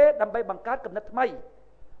លគេដើម្បីបង្កើតគំនិតថ្មី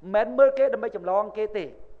មិនមែនមើលគេដើម្បីចម្លងគេទេ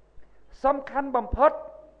សំខាន់បំផុត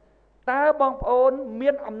តើបងប្អូនមា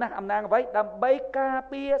នអំណះអំណាងអ្វីដើម្បីការ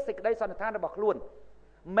ពារសេចក្តីសន្និដ្ឋានរបស់ខ្លួនមិ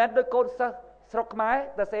នមែនដោយកូនសិស្សស្រុកខ្មែរ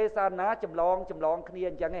តែសេសាណាចម្លងគ្នា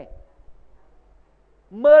អញ្ចឹងទេ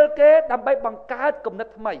មើលគេដើម្បីបង្កើតគំនិត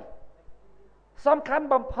ថ្មីសំខាន់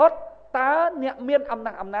បំផុតតើអ្នកមានអំ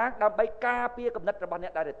ណះអំណាងដើម្បីការពារគំនិតរបស់អ្ន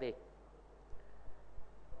កដែរឬទេ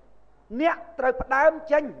អ្នកត្រូវផ្ដើម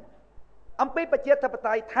ចេញអំពីប្រជាធិប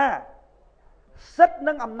តេយ្យថាសិទ្ធិ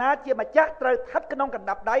និងអំណាចជាម្ចាស់ត្រូវស្ថិតក្នុងកណ្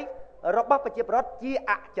ដាប់ដៃរបស់ប្រជាពលរដ្ឋជា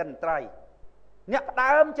អចិន្ត្រៃយ៍អ្នកផ្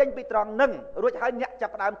ដើមចេញពីត្រង់នឹងរួចហើយអ្នកចា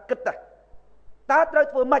ប់ផ្ដើមគិតតើត្រូវ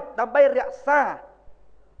ធ្វើម៉េចដើម្បីរក្សា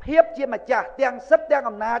ភាពជាម្ចាស់ទាំងសិទ្ធិទាំង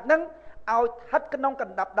អំណាចនឹងឲ្យស្ថិតក្នុងក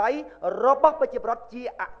ណ្ដាប់ដៃរបស់ប្រជាពលរដ្ឋជា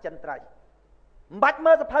អចិន្ត្រៃយ៍មិនបាច់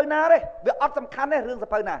មើលសភៅណាទេវាអត់សំខាន់ទេរឿងស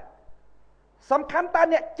ភៅណាសំខាន់តើ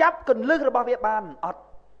អ្នកចាប់កន្លឹះរបស់វាបានអត់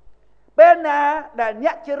ពេលណាដែលអ្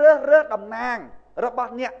នកជ្រើសរើសតំណាងរប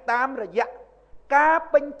ស់អ្នកតាមរយៈការ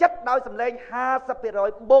ពេញចិត្តដោយសម្លេង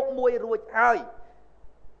 50%+1 រួចហើយ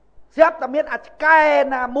ស្រាប់តែមានអាឆ្កែ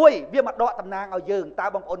ណាមួយវាមកដកតំណាងឲ្យយើងតើ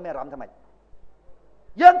បងប្អូនមានអារម្មណ៍ថាម៉េច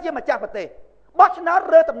យើងជាម្ចាស់ប្រទេសបោះឆ្នោត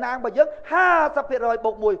រើសតំណាងរបស់យើង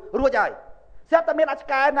 50%+1 រួចហើយស្រាប់តែមានអាឆ្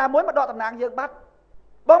កែណាមួយមកដកតំណាងយើងបាត់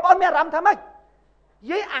បងប្អូនមានអារម្មណ៍ថាម៉េច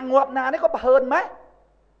យីអាងាប់ណានេះក៏ប្រហើនម៉េច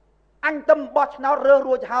អញទៅបោះឆ្នោតរើស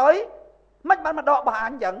រួចហើយមិនបានមកដករបស់អ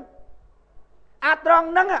ញចឹងអាត្រង់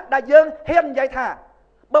ហ្នឹងដែលយើងហ៊ាននិយាយថា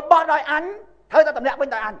បើបោះដោយអញត្រូវតែទម្លាក់វិញ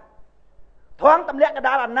ដោយអញត្រង់ទម្លាក់ក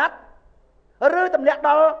ដាលអាណត្តិឬទម្លាក់ដ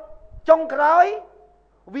ល់ចុងក្រោយ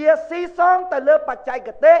វាស៊ីសងទៅលើបច្ចេក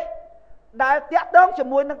ទេសដែលតាក់ទងជា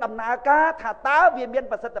មួយនឹងដំណើរការថាតើវាមាន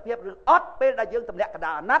ប្រសិទ្ធភាពឬអត់ពេលដែលយើងទម្លាក់កដា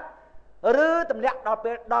លអាណត្តិឬទម្លាក់ដល់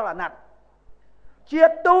ពេលដល់អាណត្តិជា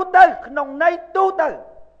ទូទៅក្នុងន័យទូទៅ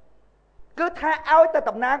គឺថាឲ្យតែ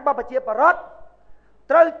តំណាងរបស់ប្រជាពលរដ្ឋ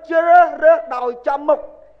ត្រូវជ្រើសរើសដោយចំមុខ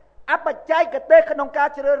អបច្ចេកទេសក្នុងការ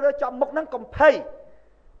ជ្រើសរើសចំមុខនឹងកំភៃ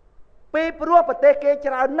ពីព្រោះប្រទេសគេ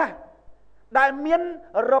ច្រើនណាស់ដែលមាន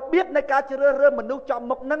របៀបនៃការជ្រើសរើសមនុស្សចំ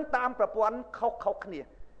មុខនឹងតាមប្រព័ន្ធខុសគ្នា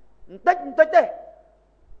បន្តិចទេ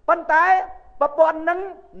ប៉ុន្តែប្រព័ន្ធនឹង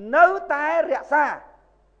នៅតែរក្សា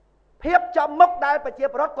ភាពចំមុខដែលប្រជា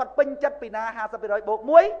ពលរដ្ឋគាត់ពេញចិត្តពីណា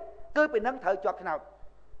 50%+1 គឺពីនឹងត្រូវជាប់ឆ្នោត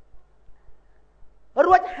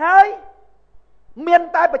រួចហើយមាន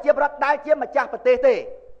តែប្រជាពលរដ្ឋដែលជាម្ចាស់ប្រទេសទេ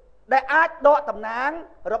ដែលអាចដកតំណាង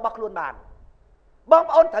របស់ខ្លួនបានបង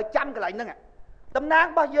ប្អូនត្រូវចាំកន្លែងហ្នឹងតំណាង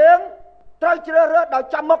របស់យើងត្រូវជ្រើសរើសដោយ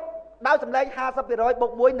ចំមុខដោយសម្លេង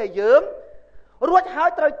 50%+1 នៃយើង រួចហើយ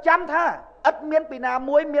ត្រូវចាំថាឥតមានពីណា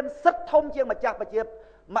មួយមានសិទ្ធិធំជាងម្ចាស់ប្រជា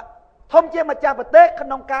ធំជាងម្ចាស់ប្រទេសក្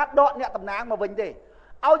នុងការដកអ្នកតំណាងមកវិញទេ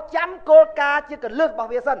ឲ្យចាំគោលការណ៍ជាកលឹះរប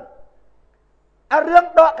ស់វាសិនរឿង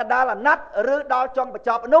ដកកដាលអាណត្តិឬដល់ចុងបញ្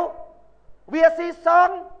ចប់នោះវាស៊ីសង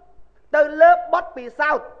ទៅលើបទពិ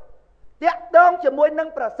សោធន៍តាក់ទងជាមួយនឹង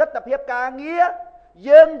ប្រសិទ្ធភាពការងារ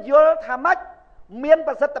យើងយល់ថាម៉េចមាន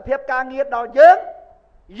ប្រសិទ្ធភាពការងារដល់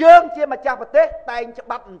យើងជាម្ចាស់ប្រទេសតែងច្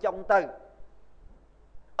បាប់អញ្ចឹងទៅ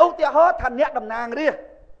ឧទាហរណ៍ថាអ្នកតំណាងរាស្ត្រ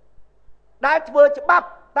ដែលធ្វើច្បាប់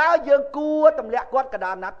តើយើងគួរទម្លាក់គាត់ក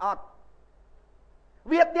ដាលអាណត្តិអត់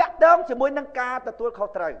វាតាក់ទងជាមួយនឹងការទទួលខុស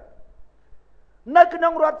ត្រូវនៅក្នុ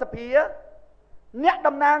ងរដ្ឋសភាអ្នក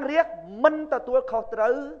តំណាងរាស្ត្រមិនទទួលខុសត្រូ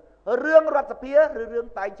វរឿងរដ្ឋសភាឬរឿង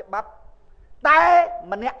តែងច្បាប់តែ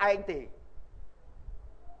ម្នាក់ឯងទេ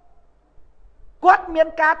គាត់មាន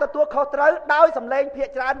ការទទួលខុសត្រូវដោយសម្លេងភាគ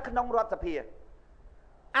ច្រើនក្នុងរដ្ឋសភា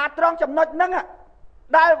អាត្រង់ចំណុចហ្នឹង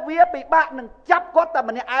ដែលវាពិបាកនឹងចាប់គាត់តែ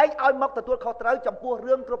ម្នាក់ឯងឲ្យមកទទួលខុសត្រូវចំពោះ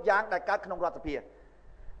រឿងគ្រប់យ៉ាងដែលកើតក្នុងរដ្ឋសភា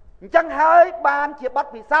អញ្ចឹងហើយបានជាបទ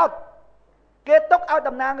ពិសោធន៍គេទុកឲ្យ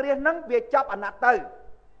តំណាងរាស្ត្រហ្នឹងវាចាប់អាណត្តិទៅ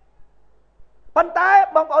ប៉ុន្តែ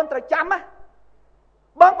បងប្អូនត្រូវចាំណា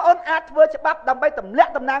បងប្អូនអាចធ្វើច្បាប់ដើម្បីទម្លា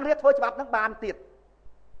ក់តំណាងរាស្ត្រធ្វើច្បាប់ហ្នឹងបានទៀត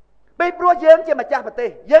ពីព្រោះយើងជាម្ចាស់ប្រទេស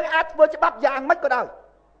យើងអាចធ្វើច្បាប់យ៉ាងម៉េចក៏ដោយ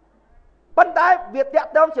ប៉ុន្តែវាតាក់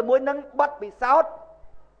ទងជាមួយនឹងបទពិសោធន៍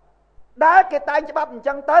ដែលគេតែងច្បាប់អញ្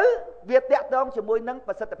ចឹងទៅវាតាក់ទងជាមួយនឹង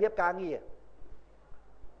ប្រសិទ្ធភាពការងារ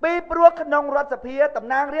ពីព្រោះក្នុងរដ្ឋសភាតំ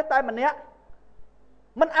ណាងរាស្ត្រតែម្នាក់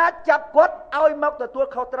មិនអាចចាប់គាត់ឲ្យមកទទួល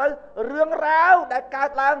ខុសត្រូវរឿងរ៉ាវដែលកើត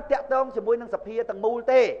ឡើងតាក់ទងជាមួយនឹងសភាទាំងមូល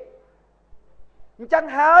ទេអញ្ចឹង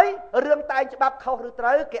ហើយរឿងតែងច្បាប់ខុសឬត្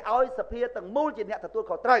រូវគេឲ្យសភាទាំងមូលជាអ្នកទទួល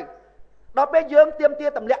ខុសត្រូវដល់ពេលយើងទាមទារ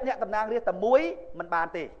ទម្លាក់អ្នកតំណាងរាស្ត្រតែមួយមិនបាន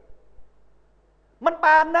ទេមិន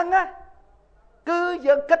បានហ្នឹងគឺ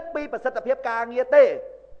យើងគិតពីប្រសិទ្ធភាពការងារទេ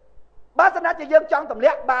បើស្នាជាយើងចង់ទម្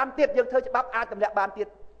លាក់បានទៀតយើងធ្វើច្បាប់អាចទម្លាក់បានទៀត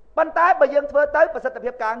ប៉ុន្តែបើយើងធ្វើទៅប្រសិទ្ធភា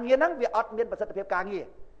ពការងារហ្នឹងវាអត់មានប្រសិទ្ធភាពការងារ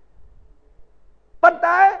ប៉ុន្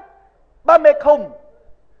តែបើមេឃុំ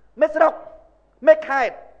មេស្រុកមេខេ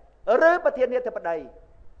ត្តឬប្រធានាធិបតី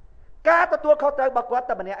ការទទួលខុសត្រូវរបស់គាត់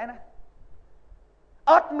តែម្នាក់ឯណា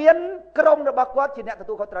អត់មានក្រុមរបស់គាត់ជាអ្នកទ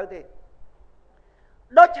ទួលខុសត្រូវទេ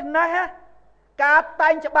ដូច្នេះការតែ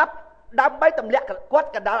ងច្បាប់ដើម្បីទម្លាក់គាត់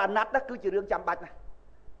កដាលអាណត្តិគឺជារឿងចាំបាច់ណាស់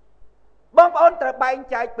បងប្អូនត្រូវបែង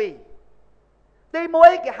ចែកពីរទី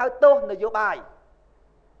1គេហៅទោសនយោបាយ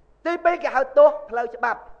ទី2គេហៅទោសផ្លូវច្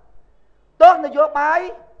បាប់ទោសនយោបាយ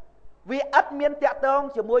វាអត់មានតាក់ទង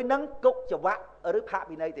ជាមួយនឹងគុកចវៈឬផាក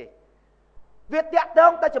ពិន័យទេវាតាក់ទ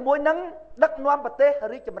ងតែជាមួយនឹងដឹកនាំប្រទេស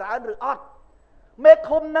រីកចម្រើនឬអត់មេ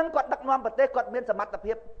ឃុំនឹងគាត់ដឹកនាំប្រទេសគាត់មានសមត្ថ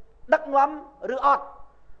ភាពដឹកនាំឬអត់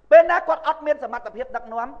ពេលណាគាត់អត់មានសមត្ថភាពដឹក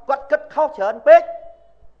នាំគាត់គិតខុសច្រើនពេក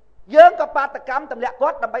យើងក៏បាតកម្មទម្លាក់គា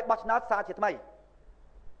ត់ដើម្បីបោះឆ្នោតសារជាថ្មី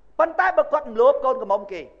ប៉ុន្តែបើគាត់រំលោភកូនក្រមុំ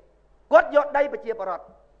គេគាត់យកដីប្រជាពលរដ្ឋ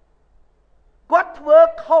គាត់ធ្វើ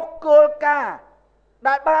ខុសគោលការណ៍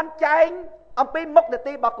ដែលបានចែងអំពីមុខនី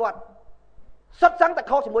តិរបស់គាត់សុទ្ធសឹងតែ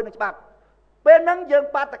ខុសជាមួយនឹងច្បាប់ពេលហ្នឹងយើង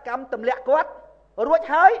បាតកម្មទម្លាក់គាត់រួច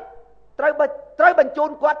ហើយត្រូវបញ្ជូន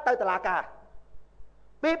គាត់ទៅតុលាការ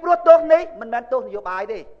ពីព្រោះទោសនេះមិនមែនទោសនយោបាយ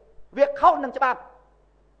ទេវាខុសនឹងច្បាប់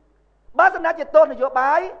បើសម្រាប់ជាទោសនយោ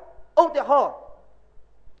បាយឧទាហរណ៍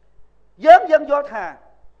យើងយល់ថា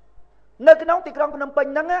នៅក្នុងទីក្រុងភ្នំពេញ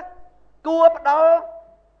ហ្នឹងគួរផ្ដល់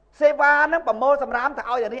សេវាហ្នឹងប្រមូលសម្រាមទៅ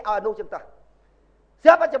ឲ្យនេះឲ្យនោះចឹងទៅស្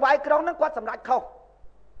រាប់តែចវាយក្រុងហ្នឹងគាត់សម្រេចខុស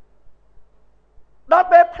ដល់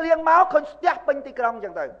ពេលភ្លៀងមកឃើញស្ទះពេញទីក្រុងចឹ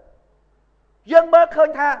ងទៅយើងមើលឃើញ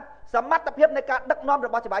ថាសមត្ថភាពនៃការដឹកនាំរ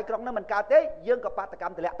បស់ចវាយក្រុងហ្នឹងមិនកើតទេយើងក៏បាតក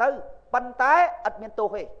ម្មទម្លាក់ទៅប៉ុន្តែអត់មានទោស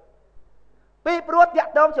ទេពីព្រោះតា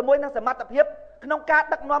ក់ទងជាមួយនឹងសមត្ថភាពក្នុងការ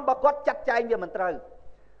ដឹកនាំរបស់គាត់ចាត់ចែងវាមិនត្រូវ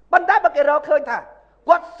ប៉ុន្តែបើគេរកឃើញថា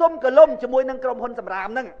គាត់សុំកលុំជាមួយនឹងក្រុមហ៊ុនសម្រាម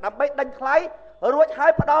ហ្នឹងដើម្បីដេញថ្លៃរួចហើ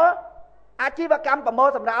យផ្ដល់អាជីវកម្មប្រមូល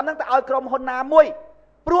សម្រាមហ្នឹងទៅឲ្យក្រុមហ៊ុនណាមួយ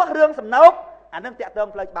ព្រោះរឿងសំណោកអាហ្នឹងតាក់ទង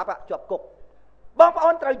ផ្លូវច្បាប់ជាប់គុកបងប្អូ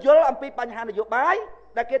នត្រូវយល់អំពីបញ្ហានយោបាយ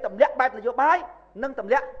ដែលគេទម្លាក់បែបនយោបាយនិងទ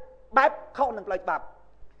ម្លាក់បែបខុសនឹងផ្លូវច្បាប់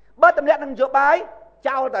បើទម្លាក់នឹងនយោបាយ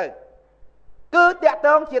ចោលទៅគឺតាក់ទ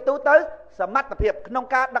ងជាទូទៅសមត្ថភាពក្នុង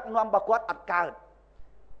ការដឹកនាំរបស់គាត់អត់កើត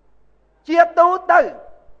ជាទូទៅ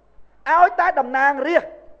ឲ្យតែតំណាងរាស្ត្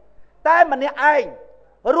រតែម្នាក់ឯង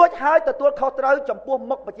រួចហើយទទួលខុសត្រូវចំពោះ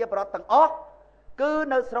មុខប្រជាពលរដ្ឋទាំងអស់គឺ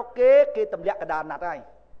នៅស្រុកគេទម្លាក់កដាលណាត់ហើយ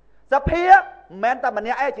សភាមិនមែនតែម្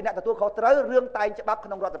នាក់ឯងជាអ្នកទទួលខុសត្រូវរឿងតែងច្បាប់ក្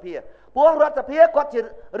នុងរដ្ឋសភាព្រោះរដ្ឋសភាគាត់ជា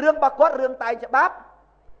រឿងរបស់គាត់រឿងតែងច្បាប់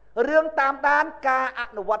រឿងតាមដានការអ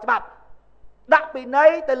នុវត្តច្បាប់ដាក់ពិន័យ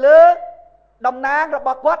ទៅលើតំណាងរប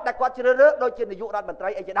ស់គាត់ដែលគាត់ជ្រើសរើសដូចជានាយករដ្ឋមន្ត្រី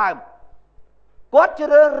អីជាដើម គាត់ជ្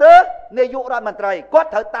រើសរើសនាយករដ្ឋមន្ត្រីគាត់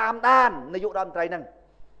ត្រូវតាមដាននាយករដ្ឋមន្ត្រីហ្នឹង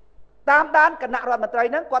តាមដានគណៈរដ្ឋមន្ត្រី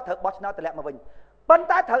ហ្នឹងគាត់ត្រូវបោះឆ្នោតតម្លាក់មកវិញប៉ុន្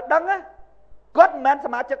តែត្រូវដឹងគាត់មិនមែនស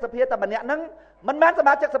មាជិកសភាតែម្នាក់ហ្នឹងមិនមែនស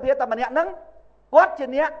មាជិកសភាតែម្នាក់ហ្នឹងគាត់ជា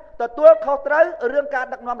អ្នកទទួលខុសត្រូវរឿងការ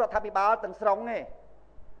ដឹកនាំរដ្ឋាភិបាលទាំងស្រុងទេ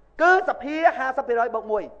គឺសភា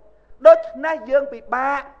 50%+1 ដូច្នេះយើងពិ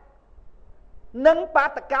បាកនឹងបា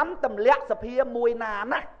តកម្មទម្លាក់សភាមួយណា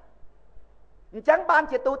ណាអញ្ចឹងបាន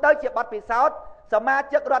ជាទូទៅជាបទពិសោធន៍សមា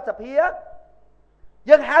ជិករដ្ឋសភា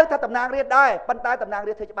យើងហៅថាតំណាងរាស្ត្រដែរប៉ុន្តែតំណាង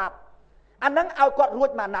រាស្ត្រធ្វើច្បាប់អាហ្នឹងឲ្យគាត់រួច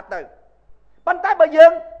មួយណាត់ទៅប៉ុន្តែបើយើ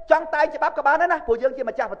ងចង់តែងច្បាប់ក៏បានដែរណាព្រោះយើងជា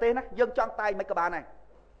ម្ចាស់ប្រទេសណាយើងចង់តែងមិនក៏បានដែរ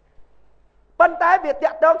ប៉ុន្តែវាតា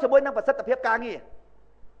ក់ទងជាមួយនឹងប្រសិទ្ធភាពការងារ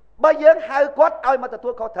បើយើងហៅគាត់ឲ្យមកទទួ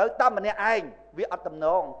លខុសត្រូវតាមម្នាក់ឯងវាអត់តំណ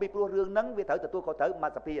ងពីព្រោះរឿងហ្នឹងវាត្រូវទទួលខុសត្រូវម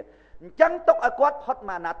កសភាអញ្ចឹងទុកឲ្យគាត់ផុត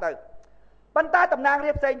មួយណាត់ទៅប៉ុន្តែតំណាង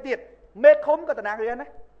រាស្ត្រផ្សេងទៀតមេឃុំក៏តំណាងរាស្ត្រណា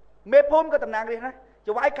មេភូមិក៏តំណាងរាស្ត្រណា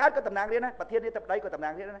ចៅហ្វាយខេត្តក៏តំណាងរាស្ត្រណាប្រធានាធិបតីក៏តំណា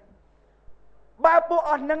ងរាស្ត្រណាបើពួក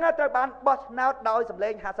អស់ហ្នឹងត្រូវបានបោះឆ្នោតដោយសម្លេ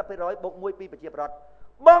ង 50%+1 ពីប្រជាពលរដ្ឋ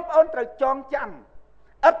បងប្អូនត្រូវចងចាំ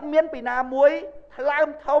ឥតមានពីណាមួយថ្លើម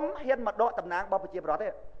ធំហ៊ានមកដកតំណាងរបស់ប្រជាពលរដ្ឋទេ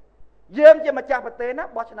យើងជាម្ចាស់ប្រទេសណា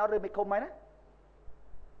បោះឆ្នោតឬមេឃុំហើយណា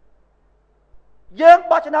យើង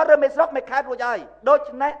បោះឆ្នោតឬមេស្រុកមេខេត្តរួចហើយដូ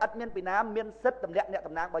ច្នេះឥតមានពីណាមានសិទ្ធិទម្លាក់អ្នក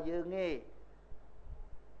តំណាងរបស់យើងទេ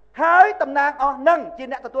ហើយតំណាងអស់ហ្នឹងជា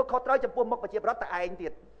អ្នកទទួលខុសត្រូវចំពោះមុខប្រជាពលរដ្ឋតែឯងទៀ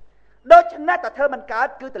តដូច្នេះតែធ្វើមិនកើត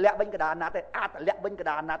គឺតម្លាក់វិញកដាណាត់ទេអាចតម្លាក់វិញក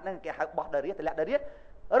ដាណាត់ហ្នឹងគេហៅបោះដោយរាជតម្លាក់ដោយរាជ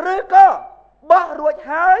ឬក៏បោះរួច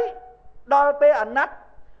ហើយដល់ពេលអាណត្តិ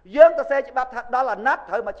យើងទៅសេច្បាប់ថាដល់អាណត្តិ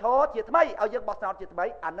ត្រូវមកឈរជាថ្មីឲ្យយើងបោះឆ្នោតជាថ្មី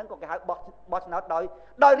អាហ្នឹងក៏គេហៅបោះឆ្នោតដោ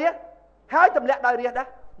យរាជហើយតម្លាក់ដោយរាជដែរ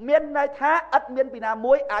មានន័យថាឥតមានពីណា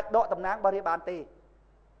មួយអាចដកតំណាងរបស់រាជបានទេ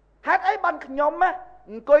ហេតុអីបានខ្ញុំ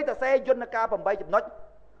អង្គុយទៅសេយន្តការ8ចំណុច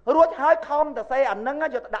រួចហើយខំទៅសេអាហ្នឹង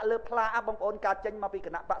យកទៅដាក់លើផ្លាបងប្អូនការចេញមកពីគ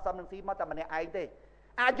ណៈបកសំនឹងស៊ីមកតែម្នាក់ឯងទេ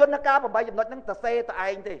អាយន្តការ8ចំណុចហ្នឹងទៅសេទៅឯ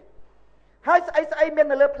ងទេហើយស្អីមាន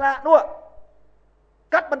នៅលើផ្លានោះ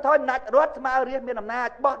កាត់បន្ថយអំណាចរដ្ឋស្មើរាជមានអំណាច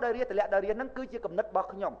បោះដោយរាជតម្លាក់ដោយរាជហ្នឹងគឺជាគំនិតរបស់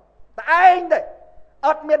ខ្ញុំតែឯងទេអ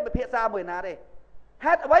ត់មានវិភាសាមួយណាទេ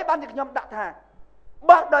ហេតុអ្វីបានជាខ្ញុំដាក់ថា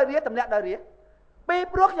បោះដោយរាជតម្លាក់ដោយរាជពី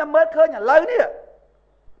ព្រោះខ្ញុំមើលឃើញឥឡូវនេះ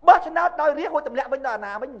បោះឆ្នោតដោយរាជហួចតម្លាក់វិញដល់អា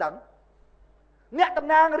ណាវិញមិនដឹងអ្នកតំ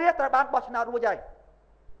ណាងរាស្ត្រត្រូវបានបោះឆ្នោតរួចហើយ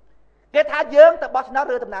គេថាយើងទៅបោះឆ្នោត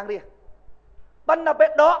ឬតំណាងរាស្ត្រប៉ុន្តែពេល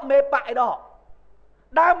ដកមេបកឯដក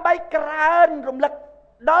ដើម្បីក្រើនរំលឹក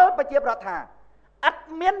ដល់ប្រជាប្រដ្ឋថាអត់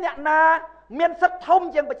មានអ្នកណាមានសិទ្ធិធំ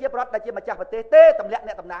ជាងប្រជាប្រដ្ឋដែលជាម្ចាស់ប្រទេសទេតម្លាក់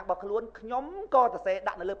អ្នកតំណាងរបស់ខ្លួនខ្ញុំក៏សរសេរ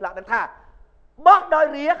ដាក់នៅលើផ្លាកនឹងថាបោះដោយ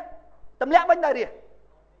រាស្ត្រតម្លាក់វិញដោយរាស្ត្រ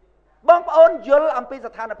បងប្អូនយល់អំពី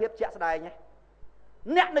ស្ថានភាពជាក់ស្ដែងទេ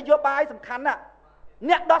អ្នកនយោបាយសំខាន់ណាស់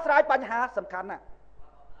អ្នកដោះស្រាយបញ្ហាសំខាន់ណាស់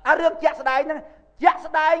អារឿងជាក់ស្ដែងហ្នឹងជាក់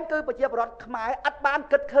ស្ដែងគឺប្រជាពលរដ្ឋខ្មែរអត់បាន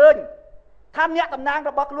គិតឃើញថាអ្នកតំណាង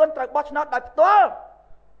របស់ខ្លួនត្រូវបោះឆ្នោតដោយផ្ទាល់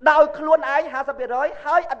ដោយខ្លួនឯង 50%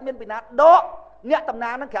 ហើយអត់មានពីណាដកអ្នកតំ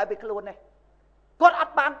ណាងហ្នឹងក្រៅពីខ្លួនទេគាត់អ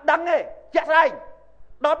ត់បានដឹងទេជាក់ស្ដែង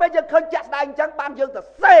ដល់ពេលយើងឃើញជាក់ស្ដែងអញ្ចឹងបានយើងទៅ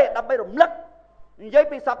សេដើម្បីរំលឹកនិយាយ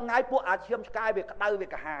ពីសប្តាហ៍ពួកអាឈាមឆ្កែវាក្តៅវា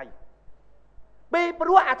កាហាយពីព្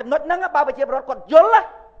រោះអាចំណុចហ្នឹងបើប្រជាពលរដ្ឋគាត់យល់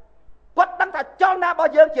គាត់ដឹងថាចលនារប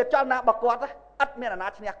ស់យើងជាចលនារបស់គាត់អត់មានអាណា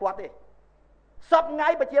ឈ្នះគាត់ទេសពថ្ងៃ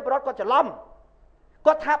ប្រជាពលរដ្ឋគាត់ច្រឡំ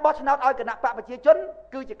គាត់ថាបោះឆ្នោតឲ្យគណៈបកប្រជាជន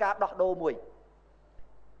គឺជាការដោះដូរមួយ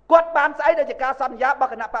គាត់បានស្អីដែលជាការសន្យារប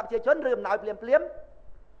ស់គណៈបកប្រជាជនឬអំណោយភ្លាម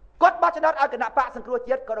គាត់បោះឆ្នោតឲ្យគណៈបកសង្គ្រោះ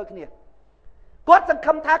ជាតិក៏ដូចគ្នាគាត់សង្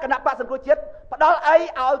ឃឹមថាគណៈបកសង្គ្រោះជាតិផ្ដល់អី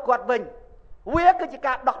ឲ្យគាត់វិញវាគឺជា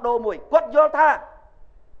ការដោះដូរមួយគាត់យល់ថា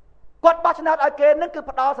គាត់បោះឆ្នោតឲ្យគេនឹងគឺ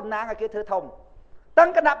ផ្ដល់សំណាងឲ្យគេធ្វើធំទាំង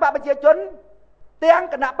គណៈបកប្រជាជនទាំង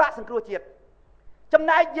គណៈបកសង្គ្រោះជាតិចំ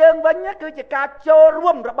ណែកយើងវិញគឺជាការចូល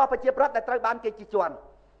រួមរបស់ប្រជាប្រដ្ឋដែលត្រូវបានគេជិះជាន់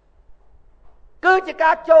គឺជា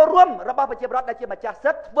ការចូលរួមរបស់ប្រជាប្រដ្ឋដែលជាម្ចាស់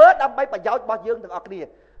សិទ្ធិធ្វើដើម្បីប្រយោជន៍របស់យើងទាំងអស់គ្នា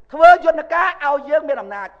ធ្វើយន្តការឲ្យយើងមានអំ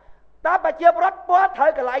ណាចតើប្រជាប្រដ្ឋពលត្រូវ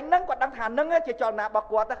កន្លែងហ្នឹងគាត់ដឹងថាហ្នឹងជាចលនារបស់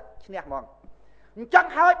គាត់ឈ្នះហ្មងអញ្ចឹង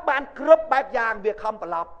ហើយបានគ្រប់បែបយ៉ាងវាខំប្រ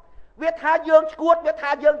ឡប់វាថាយើងឈួតវាថា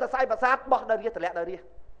យើងសរសៃប្រសាទបោះដោយរាជតម្លាក់ដោយរាជ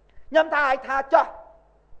ខ្ញុំថាឲ្យថាចោះ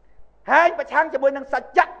ហែងប្រឆាំងជាមួយនឹងស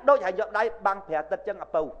ច្ចៈដូចហើយយកដៃបាំងព្រះអាទិត្យចឹងអ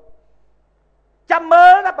ពៅចាំមើ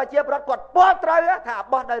លណាប្រជាប្រដ្ឋគាត់ពលត្រូវថា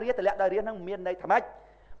បោះដោយរាជតម្លាក់ដោយរាជហ្នឹងមានន័យថាម៉េច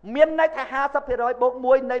មានន័យថា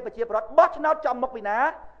 50%+1 នៃប្រជាប្រដ្ឋបោះឆ្នោតចំមុខពីណា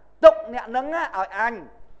ទុកអ្នកហ្នឹងឲ្យអញ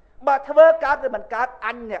បើធ្វើកើតឬមិនកើតអ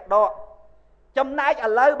ញអ្នកដកចំណែកឥ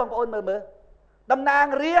ឡូវបងប្អូនមើលតំណាង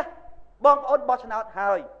រាស្ត្របងប្អូនបោះឆ្នោត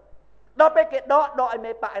ហើយដល់ពេលគេដកឲ្យ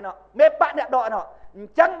មេបកឯណោះមេបកអ្នកដកឯណោះអ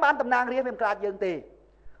ញ្ចឹងបានតំណាងរាស្ត្រវាមិនខ្លាចយើងទេ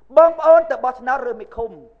បងប្អូនទៅបោះឆ្នោតឬមេ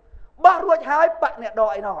ឃុំបោះរួចហើយបកអ្នកដ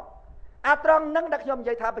កឯណោះអាត្រង់ហ្នឹងដែលខ្ញុំនិ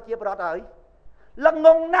យាយថាប្រជាប្រដ្ឋហើយ ល្ង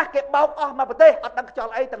ងណាស់គេបោកអស់មកប្រទេសអត់ដឹងខ្យ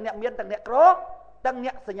ល់អីទាំងអ្នកមានទាំងអ្នកក្រទាំងអ្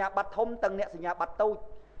នកសញ្ញាបត្រធំទាំងអ្នកសញ្ញាបត្រតូច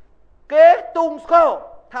គេទូងស្គរ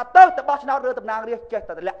ថាទៅបោះឆ្នោតរើតំណាងរាស្ត្រចេះ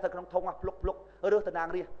តែតម្លាក់ទៅក្នុងធុងភ្លុករើតំណាង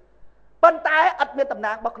រាស្ត្រប៉ុន្តែអត់មានតំ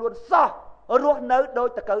ណាងរបស់ខ្លួនសោះរស់នៅដោយ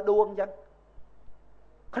តកៅដួងអញ្ចឹង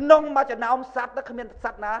ក្នុងមួយចំណោមសត្វទៅគ្មានស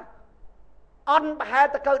ត្វណាអន់ប្រហែល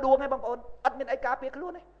តកៅដួងឯងបងប្អូនអត់មានអីការពារខ្លួ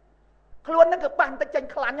នទេខ្លួនហ្នឹងគឺបាសបន្តិចចេញ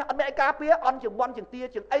ខ្លាញ់អត់មានអីការពារអន់ជាងវ័នជាងទា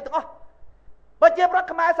ជាងអីទាំងអស់ប្រជាប្រដ្ឋ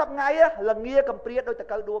ខ្មែរសពថ្ងៃលងាកំព្រាដោយត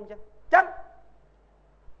កៅដួងអញ្ចឹង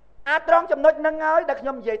អាត្រង់ចំណុចហ្នឹងហើយដែលខ្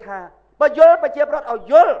ញុំនិយាយថាបើយល់ប្រជាប្រដ្ឋឲ្យ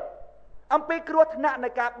យល់អំពីគ្រោះថ្នាក់នៃ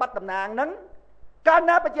ការបាត់តំណាងហ្នឹងកាល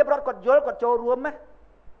ណាប្រជាប្រដ្ឋគាត់យល់គាត់ចូលរួមណា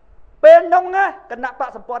ពេលនោះណាគណៈបក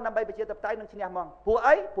សម្ព័ន្ធដើម្បីប្រជាធិបតេយ្យនឹងឈ្នះហ្មងព្រោះ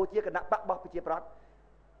អីព្រោះជាគណៈបករបស់ប្រជាប្រដ្ឋ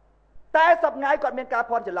តែសប្ងៃគាត់មានការ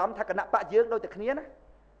ភ័ន្តច្រឡំថាគណៈបកយើងដូចតែគ្នាណា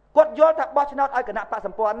គាត់យល់ថាបោះឆ្នោតឲ្យគណៈបកស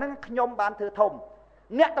ម្ព័ន្ធហ្នឹងខ្ញុំបានធ្វើធំ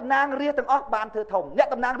អ្នកតំណាងរាស្ត្រទាំងអស់បានធ្វើធំអ្នក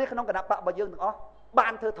តំណាងរាស្ត្រក្នុងគណៈបករបស់យើងទាំងអស់បា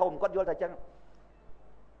នធ្វើធំគាត់យល់ថាអញ្ចឹង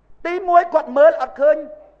ទី1គាត់មើលអត់ឃើញ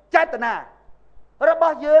ចេតនារប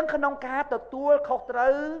ស់យើងក្នុងការទទួលខុសត្រូ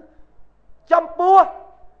វចំពោះ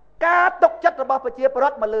ការទុកចិត្តរបស់ប្រជាប្រ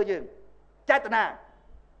ដ្ឋមកលើយើងចេតនា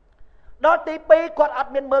ដល់ទី2គាត់អ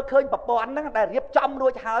ត់មានមើលឃើញប្រព័ន្ធហ្នឹងដែលរៀបចំរួ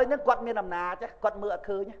ចហើយហ្នឹងគាត់មានអំណាចគាត់មើលអត់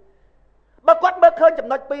ឃើញបើគាត់មើលឃើញចំ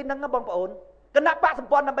ណុច2ហ្នឹងបងប្អូនគណៈបកសម្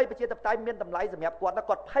ព័ន្ធដើម្បីប្រជាធិបតេយ្យមានតម្លៃសម្រាប់គា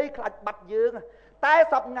ត់ភ័យខ្លាចបាត់យើងតែ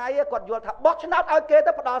សប្ងៃគាត់យល់ថាបោះឆ្នោតឲ្យគេ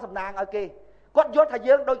ទៅផ្ដល់សំណាងឲ្យគេគាត់យល់ថា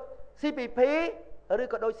យើងដូច CPP ឬ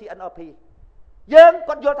ក៏ដូច CNRP យើង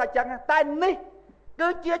គាត់យល់ថាចឹងតែនេះគឺ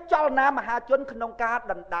ជាចលនាមហាជនក្នុងការ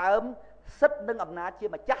ដណ្ដើមសិទ្ធិនិងអំណាចជា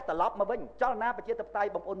ម្ចាស់ត្រឡប់មកវិញចលនាប្រជាធិបតេយ្យ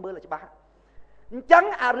បងប្អូនមើលឲ្យច្បាស់អញ្ចឹង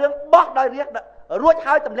អារឿងបោះដោយរាជរួច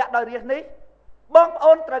ហើយទម្លាក់ដោយរាជនេះបងប្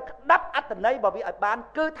អូនត្រូវក្តាប់អត្តន័យរបស់វាឲ្យបាន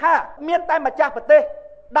គឺថាមានតែម្ចាស់ប្រទេស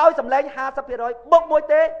ដោយសម្លេង 50% បុកមួយ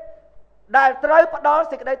ទេដែលត្រូវផ្ដល់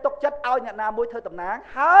សេចក្តីទុកចិត្តឲ្យអ្នកណាមួយធ្វើតំណាង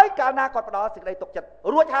ហើយកាលណាគាត់ផ្ដល់សេចក្តីទុកចិត្ត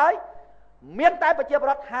រួចហើយមានតែប្រជាប្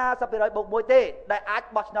រដ្ឋ 50% បុកមួយទេដែលអាច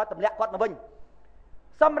បោះឆ្នោតទម្លាក់គាត់មកវិញ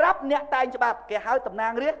សម្រាប់អ្នកតែងច្បាប់គេហៅតំណា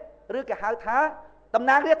ងរាស្ត្រឬគេហៅថាតំ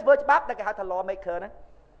ណាងរាស្ត្រធ្វើច្បាប់ដែលគេហៅថា law maker ហ្នឹង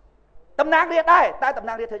តំណាងរាស្ត្រដែរតែតំ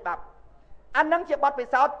ណាងរាស្ត្រធ្វើច្បាប់អាហ្នឹងជាបទពិ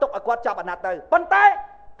សោធន៍ទុកឲ្យគាត់ចាប់អាណត្តិទៅប៉ុន្តែ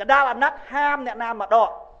កដាលអាណត្តិហាមអ្នកណាមកដក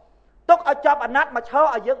ទុកឲ្យចាប់អាណត្តិមកឈរ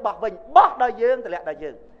ឲ្យយើងបោះវិញបោះដោយយើងទម្លាក់ដោយយើ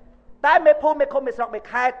ងតែមេភូមិមេឃុំមេស្រុកមេ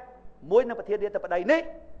ខេត្តមួយនឹងប្រធានរាជបតីនេះ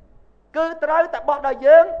គឺត្រូវតែបោះដោយ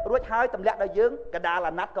យើងរួចហើយទម្លាក់ដោយយើងកដាល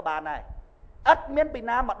អាណត្តិក៏បានដែរអត់មានពី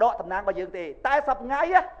ណាមកដកតំណាងរបស់យើងទេតែសប្ងៃ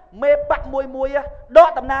មេបកមួយដក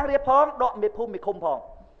តំណាងរាជផងដកមេភូមិមេឃុំផង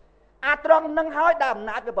អាត្រង់នឹងហើយដែលអំ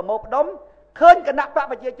ណាចវាប្រមូលផ្ដុំឃើញគណៈបក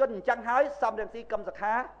ប្រជាជនអញ្ចឹងហើយសំរងស៊ីកឹមសុ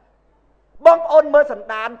ខាបងប្អូនមើលសន្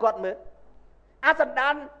តានគាត់មើលអាសន្តា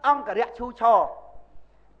នអង្គរៈឈូឆ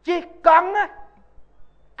ជិះកង់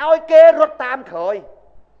ឲ្យគេរត់តាមក្រោយ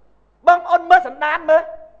បងប្អូនមើលសន្តានមើល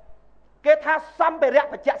គេថាសម្ភារៈ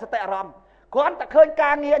បច្ចៈសតិអារម្មណ៍គ្រាន់តែឃើញកា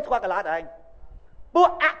រងារឆ្កល់កន្លត់ឯងពួក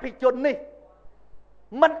អភិជននេះ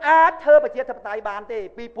មិនអាចធ្វើប្រជាធិបតេយ្យបានទេ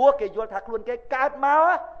ពីព្រោះគេយល់ថាខ្លួនគេកើតមក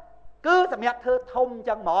គឺសម្រាប់ធ្វើធំអញ្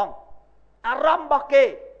ចឹងហ្មងអារម្មណ៍របស់គេ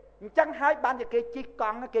អញ្ចឹងហើយបានជាគេជិះក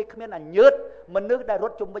ង់គេគ្មានអាញើតមនុស្សដែលរ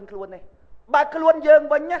ត់ជុំវិញខ្លួននេះបើខ្លួនយើង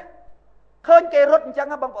វិញណាឃើញគេរត់អញ្ចឹង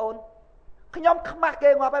បងប្អូនខ្ញុំខ្មាស់គេ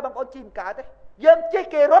ងាប់ហើយបងប្អូនជិះមិនកើតទេយើងជិះ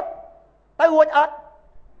គេរត់ទៅរួចអត់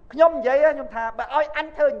ខ្ញុំនិយាយខ្ញុំថាបើឲ្យអញ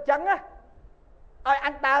ធ្វើអញ្ចឹងណាឲ្យអ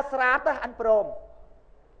ញដើរស្រាតទៅអញព្រម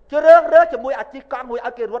ជរើសរើសជាមួយអាជីកង់មួយ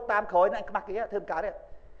ឲ្យគេរត់តាមក្រោយហ្នឹងអញខ្មាស់គេធ្វើមិនកើតទេ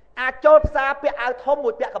អាចចូលផ្សារពាក់អាវធំមួ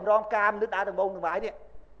យពាក់កម្រងកាមនឹងដើរទៅវងនឹងវាយនេះ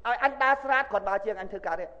ឲ្យអញដើរស្រាតគាត់បើជាងអញធ្វើ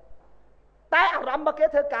កើតទេតែអារម្មណ៍របស់គេ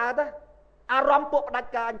ធ្វើកើតទេអារម្មណ៍ពួកផ្ដាច់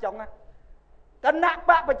ការអញ្ចឹងណាគណៈ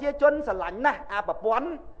បកប្រជាជនស្រឡាញ់ណាស់អាប្រព័ន្ធ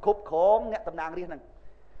គ្រប់គ្រងអ្នកតំណាងរាស្ត្រហ្នឹង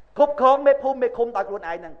គ្រប់គ្រងមេភូមិមេឃុំដោយខ្លួន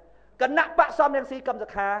ឯងហ្នឹងគណៈបកសំរងស៊ីកឹមសុ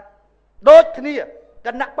ខាដូចគ្នាគ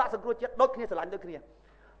ណៈបកសង្គ្រោះជាតិដូចគ្នាស្រឡាញ់ដូចគ្នា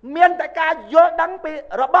មានតែការយល់ដឹងពី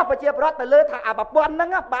របស់ប្រជាប្រដ្ឋទៅលើថាអាប្រព័ន្ធហ្នឹង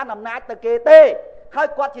បានអំណាចទៅគេទេហើយ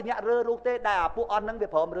គាត់ជាអ្នករើរុះទេដែលអាពួកអស់ហ្នឹងវា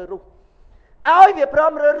ព្រមរើរុះឲ្យវាព្រ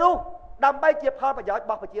មរើរុះដើម្បីជាផលប្រយោជន៍រ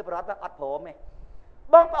បស់ប្រជាប្រដ្ឋអត់ព្រមទេ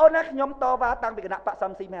បងប្អូនណាខ្ញុំតវ៉ាតាំងពីគណៈបក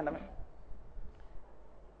សំស៊ីមែនហ្នឹង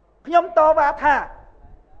ខ្ញុំតវ៉ាថា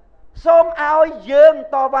សូមឲ្យយើង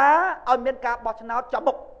តវ៉ាឲ្យមានការបោះឆ្នោតចំ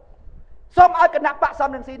មុខសូមឲ្យគណៈបកសំ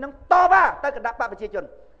រងស៊ីនឹងតវ៉ាទៅគណៈបកប្រជាជន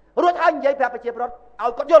រួចហើយនិយាយប្រាប់ប្រជាប្រដ្ឋឲ្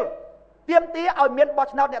យគាត់យល់ទាមទារឲ្យមានបោះ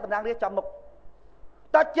ឆ្នោតអ្នកតំណាងរាស្ត្រចំមុខ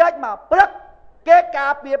តើជែកមកព្រឹកគេកា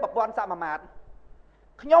រពារប្រព័ន្ធសមាមាត្រ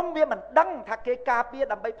ខ្ញុំវាមិនដឹងថាគេការពារ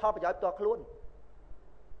ដើម្បីផលប្រយោជន៍ផ្ទាល់ខ្លួន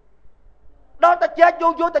ដល់តែជែកយូ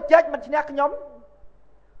រតែជែកមិនឈ្នះខ្ញុំ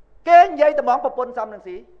គេនិយាយតំងប្រពន្ធសំរង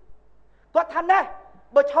ស៊ីគាត់ថាណែ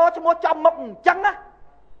បើឈរឈ្មោះចំមុខអញ្ចឹងណា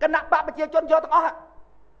គណៈបកប្រជាជនយកទាំងអស់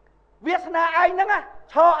វាសនាឯងហ្នឹង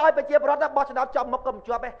ឈរឲ្យប្រជាពលរដ្ឋបោះឆ្នោតចំមុខក៏មិន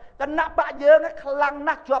ជាប់ដែរគណៈបកយើងខ្លាំង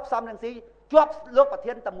ណាស់ជាប់សំរងស៊ីជាប់លោកប្រ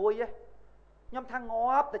ធានតែមួយទេខ្ញុំថា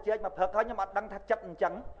ងាប់តែជែកមកព្រឹកហើយខ្ញុំអត់ដឹងថាចិត្តអញ្ចឹ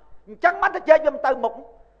ងមិនទៅជែកវាមិនទៅមុខ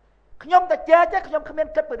ខ្ញុំតែជែកទេខ្ញុំគ្មាន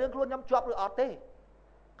គិតពីរឿងខ្លួនខ្ញុំជាប់ឬអត់ទេ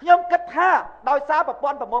ខ្ញុំគិតថាដោយសារប្រព័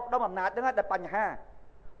ន្ធប្រមូលផ្ដុំអំណាចហ្នឹងដែលបញ្ហា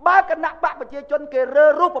បើគណៈបកប្រជាជនគេរើ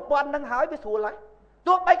រូបប្រព័ន្ធហ្នឹងហើយវាស្រួលហើយ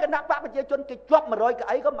ទោះបីគណៈបកប្រជាជនគេជាប់100កៅ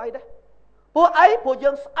អីក៏មិនអីដែរពួកយើ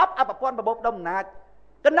ងស្អប់ប្រព័ន្ធប្រមូលផ្ដុំអំណាច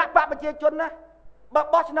គណៈបកប្រជាជនណាបើ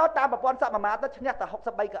បោះឆ្នោតតាមប្រព័ន្ធសមាមាត្រទៅឈ្នះតែ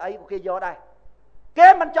63កៅអីក៏គេយកដែរគេ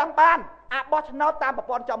មិនចង់បានបោះឆ្នោតតាមប្រ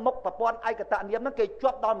ព័ន្ធចំមុខប្រព័ន្ធឯកតនាមហ្នឹងគេជា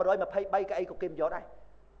ប់ដល់123កៅអីក៏គេមិនយកដែរ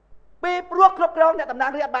ពីព្រោះគ្រប់គ្រងអ្នកតំណា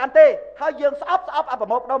ងរាស្ត្របានទេហើយយើងស្អប់ប្រ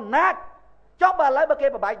មូលផ្ដុំអំណាចចុះបើឥឡូវបើគេ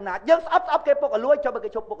បបែកអំណាចយើងស្អប់គេពុកអលួយចុះបើគេ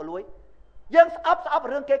ឈប់ពុកអលួយយើងស្អប់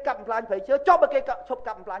រឿងគេកាប់បំផ្លាញព្រៃឈើចុះបើគេឈប់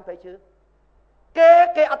កាប់បំផ្លាញព្រៃឈើ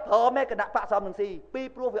គេអត់ព្រមទេគណៈបកសំនឹងស៊ីពី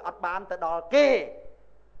ព្រោះវាអត់បានទៅដល់គេ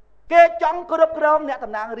ចង់គ្រប់គ្រងអ្នក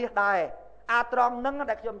តំណាងរាស្ត្រដែរត្រង់ហ្នឹង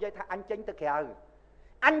ដែលខ្ញុំនិយាយថាអញចេញទៅក្រៅ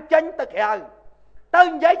ទៅ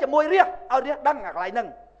និយាយជាមួយរាស្ត្រឲ្យរាស្ត្រដឹងកន្លែងហ្នឹង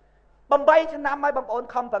8ឆ្នាំហើយបងប្អូន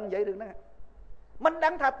ខំប្រឹងនិយាយរឿងហ្នឹងមិនដឹ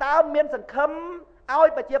ងថាតើមានសង្ឃឹមឲ្យ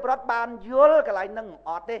ប្រជាពលរដ្ឋបានយល់កន្លែងហ្នឹង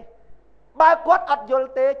អត់ទេបើគាត់អត់យល់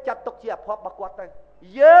ទេចាត់ទុកជាអភ័ព្វរបស់គាត់ទៅ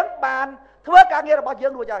យើងបានធ្វើការងាររបស់យើ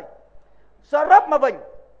ងរួចហើយសរុបមកវិញ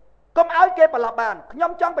កុំឲ្យគេប្រឡប់បានខ្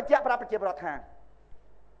ញុំចង់បញ្ជាក់ប្រាប់ប្រជាពលរដ្ឋថា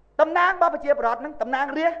តំណាងរបស់ប្រជាពលរដ្ឋហ្នឹងតំណាង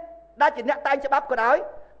រាស្ត្រដែលជាអ្នកតែងច្បាប់ក៏ដោយ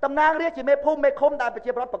តំណាងរាស្ត្រជាមេភូមិមេឃុំដែលប្រ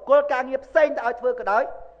ជាពលរដ្ឋបកគលការងារផ្សេងទៅឲ្យធ្វើក៏ដោយ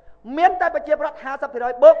មានតែប្រជាពលរដ្ឋ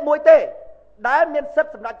 50% បូកមួយទេដែលមានសិទ្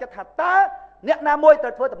ធិសម្រាប់ចិត្តថាតើអ្នកណាមួយត្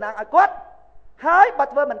រូវធ្វើតំណាងឲ្យគាត់ហើយបើ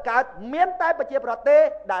ធ្វើមិនកើតមានតែប្រជាពលរដ្ឋទេ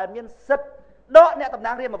ដែលមានសិទ្ធិដកអ្នកតំ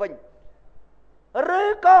ណាងរាស្ត្រមកវិញឬ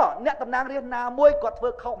ក៏អ្នកតំណាងរាស្ត្រណាមួយគាត់ធ្វើ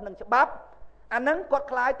ខុសនឹងច្បាប់អាហ្នឹងគាត់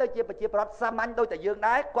คล้ายទៅជាប្រជាពលរដ្ឋសាមញ្ញដូចតែយើង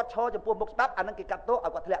ដែរគាត់ឈរចំពោះមុខច្បាប់អាហ្នឹងគេកាត់ទោសឲ្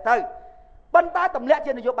យគាត់ធ្លាក់ទៅប៉ុន្តែទម្លាក់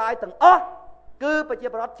ជានយោបាយទាំងអស់គឺប្រជា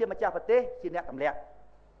ពលរដ្ឋជាម្ចាស់ប្រទេសជាអ្នកទម្លាក់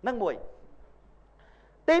ហ្នឹងមួយ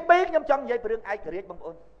ទី2ខ្ញុំចង់និយាយពីរឿងឯករាជ្យបងប្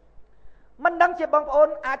អូនមិនដឹងជាបងប្អូន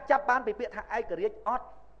អាចចាប់បានពីពាក្យថាឯករាជ្យអត់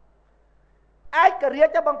ឯករាជ្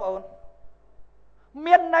យទេបងប្អូន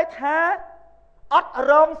មានន័យថាអត់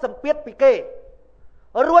រងសម្ពាធពីគេ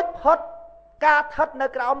រួចផុតការស្ថិតនៅ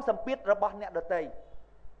ក្រោមសម្ពាធរបស់អ្នកដទៃ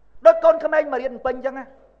ដូចកូនក្មេងមករៀនពេញអញ្ចឹង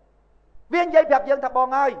វានិយាយប្រាប់យើងថាបង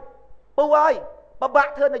អើយពូអើយបបា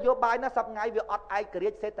ក់ធ្វើនយោបាយណាសប្តាហ៍ថ្ងៃវាអត់ឯករា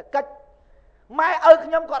ជ្យសេដ្ឋកិច្ចម៉ែឪ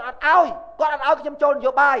ខ្ញុំគាត់អត់ឲ្យខ្ញុំចូលន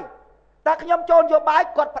យោបាយតែខ្ញុំចូលនយោបាយ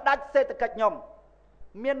គាត់ផ្ដាច់សេដ្ឋកិច្ចខ្ញុំ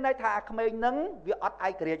មានន័យថាក្មេងហ្នឹងវាអត់ឯ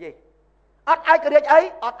ករាជ្យទេអត់ឯករាជ្យអី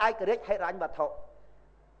អត់ឯករាជ្យហិរញ្ញវត្ថុ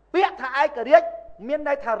ពាក្យថាឯករាជ្យមាន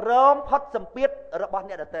ន័យថារងផុតសម្ពាធរបស់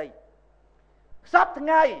អ្នកដទៃសប្តាហ៍ថ្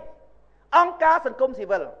ងៃអង្គការសង្គមស៊ី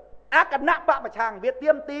វិលគណៈបកប្រឆាំងវា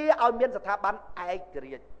ទាមទារឲ្យមានស្ថាប័នឯក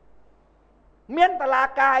រាជ្យមានតុលា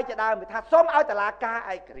ការជាដើមវាថាសូមឲ្យតុលាការ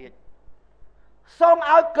ឯករាជ្យសូម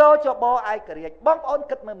ឲ្យកោចបឯករាជ្យបងប្អូន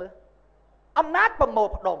គិតមើលអំណាចប្រមូល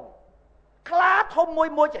ផ្ដុំខ្លាធំ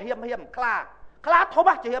មួយជាហៀមខ្លាធំ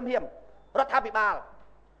ជាហៀមរដ្ឋាភិបាល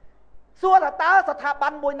សួរថាតើស្ថាប័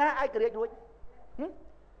នមួយណាឯករាជ្យរួច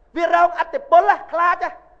វារងអតិពលខ្លាច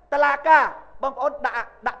តុលាការបងប្អូន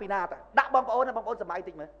ដាក់ពីណាតដាក់បងប្អូនសម័យ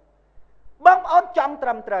តិចមើលបងប្អូនចង់ត្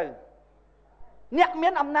រឹមត្រូវអ្នកមា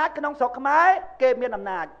នអំណាចក្នុងស្រុកខ្មែរគេមានអំ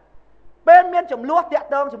ណាចពេលមានចំនួនតាក់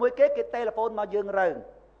ទងជាមួយគេទេលេហ្វូនមកយើងរើ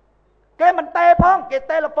គេមិនទេផងគេ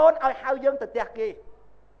ទេលេហ្វូនឲ្យហៅយើងទៅផ្ទះគេឥ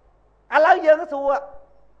ឡូវយើងសួរ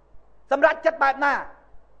សម្រាប់ចិត្តបែបណា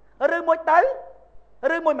ឬមួយទៅ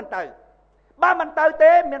ឬមួយមិនទៅបើមិនទៅ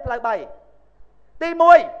ទេមានផ្លូវ3ទី1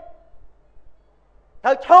ត្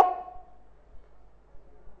រូវឈប់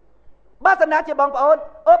បើសិនណាជាបងប្អូន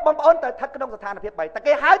ត្រូវស្ថិតក្នុងស្ថានភាព3តែ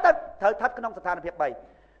គេហៅទៅត្រូវស្ថិតក្នុងស្ថានភាព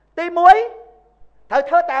3ទី1ត្រូវ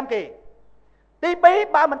ធ្វើតាមគេទី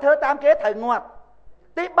2បើមិនធ្វើតាមគេត្រូវងាប់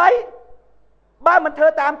ទី3បើមិនធ្វើ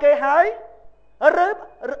តាមគេហើយឬ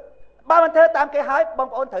បើមិនធ្វើតាមគេហើយបង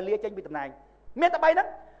ប្អូនត្រូវលាចេញពីតំណែងមានតែ3ហ្នឹង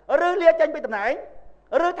ឬលាចេញពីតំណែង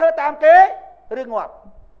ឬធ្វើតាមគេឬងាប់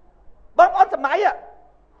បងប្អូនសម័យ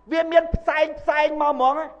វាមានផ្សែងមកហ្ម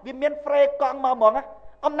ងវាមានហ្វ្រេកង់មកហ្មង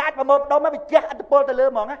អំណាចប្រមូលផ្ដុំវាជះឥទ្ធិពលទៅលើ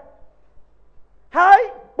ហ្មងហើយ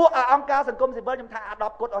ពួកអង្គការសង្គមស៊ីវិលខ្ញុំថាអា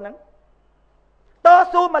10គត់អស់ហ្នឹងត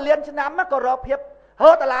ស៊ូ1លានឆ្នាំក៏រកភាពហៅ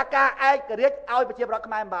តុលាការឯករាជ្យឲ្យប្រជាពលរដ្ឋ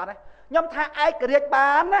ខ្មែរមិនបានណាខ្ញុំថាឯករាជ្យ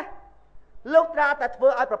បានណាលោកត្រាតែធ្វើ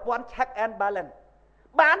ឲ្យប្រព័ន្ធ check and balance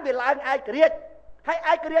បានវាឡើងឯករាជ្យហើយ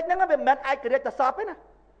ឯករាជ្យហ្នឹងវាមិនមែនឯករាជ្យទៅសពទេណា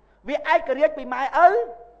វាឯករាជ្យពីម៉ែឪ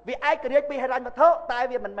វាឯករាជ្យពីហិរញ្ញវត្ថុតែ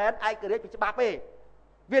វាមិនមែនឯករាជ្យពីច្បាប់ទេ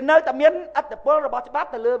វានៅតែមានឥទ្ធិពលរបស់ច្បាប់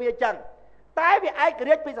ទៅលើវាអញ្ចឹង តែវាឯក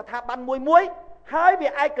រាជ្យពីស្ថាប័នមួយហើយវា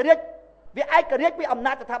ឯករាជ្យពីអំ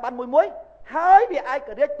ណាចស្ថាប័នមួយហើយវាឯក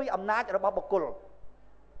រាជ្យពីអំណាចរបស់បុគ្គល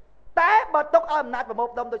តែបើទុកឲ្យអំណាចប្រមូល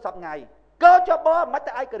ផ្ដុំដោយសពថ្ងៃកោចបមិន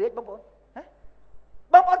តែឯករាជ្យបងប្អូន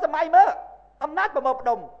បងប្អូនសម័យមើលអំណាចប្រមូលផ្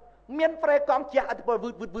ដុំមានប្រេកង់ជះអធិពលវឺ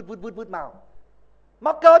តម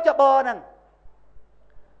កកោចបហ្នឹង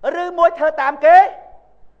ឬមួយធ្វើតាមគេ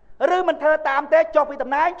ឬមិនធ្វើតាមទេចុះពីតំ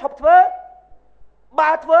ណែងឈប់ធ្វើ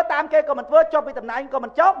បើធ្វើតាមគេក៏មិនធ្វើចុះពីតំណែងក៏មិ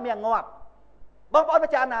នចុះមានងាប់បងប្អូនពិ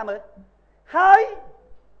ចារណាមើលហើយ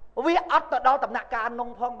វាអត់ទៅដល់ដំណាក់កាលនង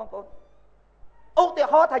ផងបងប្អូនឧទា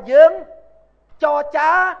ហរណ៍ថាយើងចរ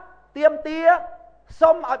ចាទៀមទា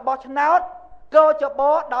សុំឲ្យបោះឆ្នោតកោចប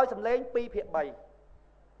ដោយសម្លេង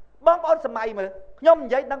2/3បងប្អូនសម័យមើលខ្ញុំនិ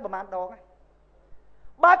យាយដឹងប្រហែលដងហើយ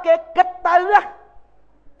បើគេគិតទៅ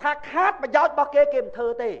ថាខាតប្រយោជន៍របស់គេមិនធ្វើ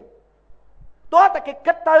ទេទោះតែគេ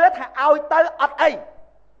គិតទៅថាឲ្យទៅអត់អី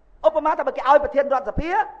ឧបមាថាបើគេឲ្យប្រធានរដ្ឋស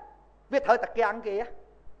ភាវាត្រូវតែគាំងគេ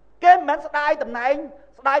មិនមែនស្ដាយតំណែង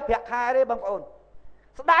ស្ដាយប្រាក់ខែទេបងប្អូន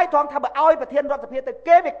ស្ដាយត្រង់ថាបើឲ្យប្រធានរដ្ឋសភាទៅ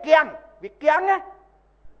គេវាគាំងណា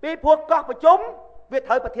ពីព្រោះកោះប្រជុំវា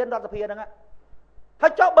ត្រូវប្រធានរដ្ឋសភាហ្នឹងហើ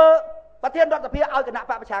យចុះបើប្រធានរដ្ឋសភាឲ្យគណៈ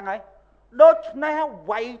បកប្រឆាំងហើយដូច្នេះ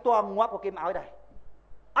វាយតងាប់ក៏គេមិនឲ្យដែរ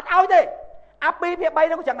អត់ឲ្យទេអា2/3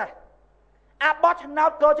ហ្នឹងក៏ចឹងដែរអាបោះឆ្នោត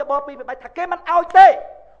កោចប2/3ថាគេមិនឲ្យទេ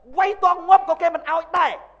វាយតងាប់ក៏គេមិនឲ្យដែ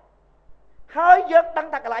រហើយយើងដឹង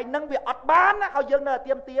ថាកន្លែងហ្នឹងវាអត់បានណាហើយយើងនៅតែ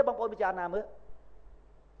ទៀមទាបងប្អូនពិចារណាមើល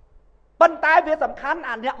ប៉ុន្តែវាសំខាន់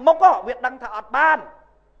អាអ្នកមុខវាដឹងថាអត់បាន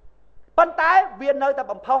ប៉ុន្តែវានៅតែ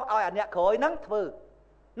បំផុសឲ្យអាអ្នកក្រោយហ្នឹងធ្វើ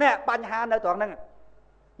នេះបញ្ហានៅត្រង់ហ្នឹង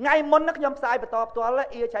ថ្ងៃមុនខ្ញុំផ្សាយបន្តផ្ទាល់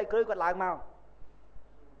អៀចៃគ្រឿគាត់ឡើងមក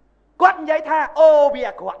គាត់និយាយថាអូវា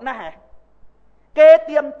អាក្រក់ណាស់គេ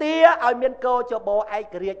ទៀមទាឲ្យមានកោចបឯ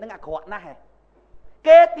ករាជ្យហ្នឹងអាក្រក់ណាស់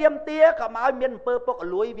គេទៀមទាក៏មកឲ្យមានអំពើពុករ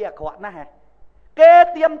លួយវាអាក្រក់ណាស់គេ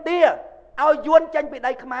ទៀមទាឲ្យយួនចេញពី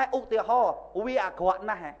ដីខ្មែរឧទាហរណ៍វាអាក្រក់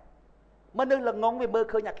ណាស់មនុស្សល្ងងវាមើល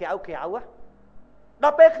ឃើញអាក្រៅដ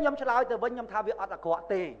ល់ពេលខ្ញុំឆ្លើយទៅវិញខ្ញុំថាវាអត់អាក្រក់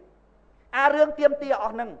ទេអារឿងទៀមទាអ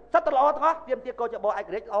ស់ហ្នឹងសិតតែល្អទាំងអស់ទៀមទាកោចបឯក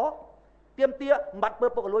រាជ្យល្អទៀមទាមិនបាត់ពើ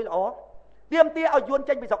ពុករលួយល្អទៀមទាឲ្យយួន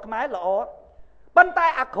ចេញពីស្រុកខ្មែរល្អប៉ុន្តែ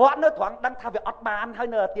អាក្រក់នៅត្រង់ដឹងថាវាអត់បានហើយ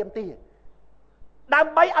នៅទៀមទាដើ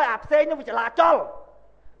ម្បីឲ្យអាផ្សេងនឹងវាចលាចល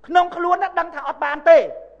ក្នុងខ្លួនណាដឹងថាអត់បានទេ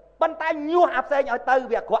ប៉ុន្តែញុះអាផ្សេងឲ្យទៅ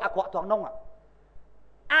វាអាក្រក់ត្រង់នោះ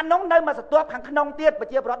អានោះនៅមកសន្ទាប់ខាងក្នុងទៀតប្រ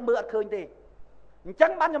ជាប្រដ្ឋមើលអត់ឃើញទេអញ្ចឹ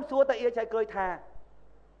ងបានខ្ញុំសួរទៅអៀចៃគ្រឿយថា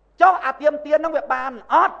ចុះអាទៀមទានឹងវាបាន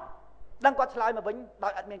អត់ដឹងគាត់ឆ្លើយមកវិញដោ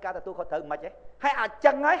យអត់មានការទទួលខុសត្រូវមិនទេហើយអាច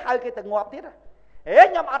ចឹងហើយគេទៅងាប់ទៀត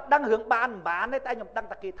ខ្ញុំអត់ដឹងរឿងបានមិនបានទេតែខ្ញុំដឹង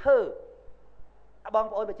តែគេធ្វើបង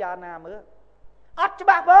ប្អូនពិចារណាមើលអត់ច្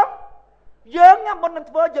បាស់បងយើងមុននឹង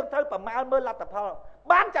ធ្វើយើងត្រូវប្រមាលមើលលទ្ធផល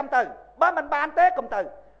បានចាំទៅបើមិនបានទេកុំទៅ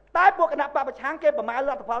តែពួកគណៈបព្វប្រឆាំងគេប្រមាល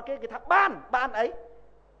លទ្ធផលគេថាបានអី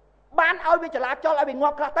បានឲ្យវាចលាចលឲ្យវាងា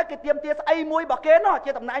ប់ខ្លះទៅគេទៀមទាស្អីមួយរបស់គេនោះ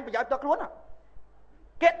ជាតំណែងប្រយោជន៍ផ្ទាល់ខ្លួន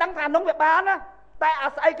គេដឹងថានោះវាបានណាតែអា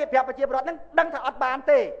ស្អីគេប្រាប់ប្រជាពលរដ្ឋហ្នឹងដឹងថាអត់បាន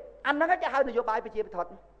ទេអាហ្នឹងគេហៅនយោបាយប្រជាពលរដ្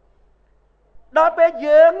ឋដល់ពេល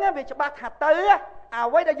យើងវាច្បាស់ថាទៅ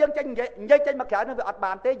អ្វីដែលយើងចេញនិយាយចេញមកក្រៅហ្នឹងវាអត់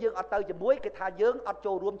បានទេយើងអត់ទៅជាមួយគេថាយើងអត់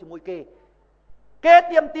ចូលរួមជាមួយគេ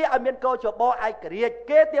ទៀមទាឲ្យមានកោចបឯករាជ្យ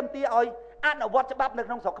គេទៀមទាឲ្យអនុវត្តច្បាប់នៅ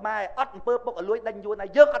ក្នុងស្រុកខ្មែរអត់អំពើពុករលួយដេញយួនឲ្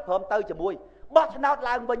យយើងអត់ព្រមទៅជាមួយបោះឆ្នោត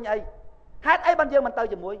ឡើងវិញអីហេតុអីបានយើងមិនទៅ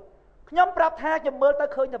ជាមួយខ្ញុំប្រាប់ថាខ្ញុំមើលទៅ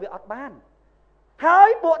ឃើញថាវាអត់បានហើយ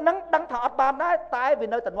ពួកហ្នឹងដឹងថាអត់បានដែរតែវា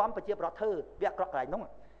នៅតែនាំប្រជាប្រដ្ឋធ្វើវាអាក្រក់កន្លែងហ្នឹង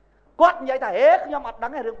គាត់និយាយថាខ្ញុំអត់ដឹ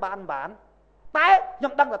ងទេរឿងបានតែខ្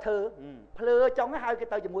ញុំដឹងថាធ្វើភ្លើចង់ឲ្យគេ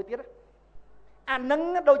ទៅជាមួយទៀតអាហ្នឹង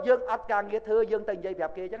ដូចយើងអត់ការងារធ្វើយើងទៅនិយាយប្រា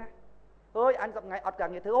ប់គេអញ្ចឹងអើយអញសប្ងៃអត់ការ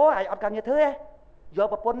ងារធ្វើហើយអត់ការងារធ្វើយក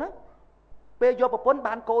ប្រពន្ធណាពេលយកប្រពន្ធ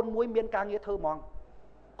បានកូនមួយមានការងារធ្វើហ្មង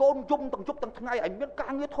កូនយំទាំងយប់ទាំងថ្ងៃឲ្យមានកា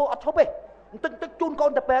រងារធ្វើអត់ឈប់ទេបន្តិចជូនកូ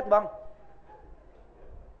នទៅពេទ្យហ្មង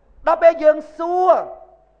ដល់ពេលយើងសួរ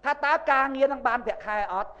ថាតើការងារនឹងបានប្រាក់ខែ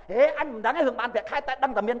អត់អញមិនដឹងទេរឿងបានប្រាក់ខែតែដឹ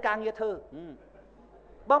ងតែមានការងារធ្វើ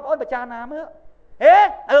បងប្អូនពិចារណាមើល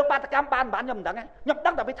រឿងបាតកម្មបានខ្ញុំមិនដឹងទេខ្ញុំ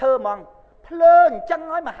ដឹងតែវាធ្វើហ្មងភ្លើអញ្ចឹង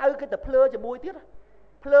ហើយមកហៅគេទៅភ្លើជាមួយទៀត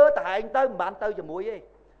ភ្លើតែឯងទៅមិនបានទៅជាមួយទេ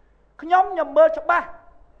ខ្ញុំមើលច្បាស់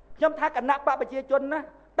ខ្ញុំថាគណៈបកប្រជាជនណា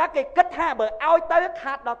តែគេគិតថាបើឲ្យទៅ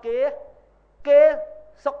ខាតដល់គេ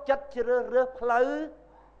សុកចិត្តជ្រើសរើសផ្លូវ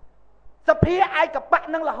សភាឯកបៈ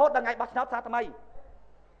នឹងរហូតដល់ថ្ងៃបោះឆ្នោតសាថ្មី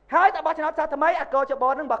ហើយតែបោះឆ្នោតសាថ្មីអាកោចប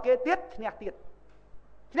នឹងរបស់គេទៀតឈ្នះទៀត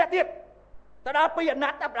ទៅដល់ពីអាណ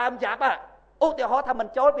ត្តិដើមយ៉ាប់ឧទាហរណ៍ថាមិន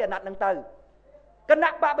ចូលពីអាណត្តិនឹងទៅគណៈ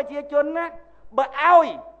បកប្រជាជនណាបើឲ្យ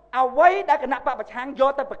អ្វីដែលគណៈបកប្រឆាំងយ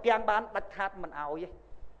កទៅប្រគាំងបានដាច់ខាតមិនឲ្យទេ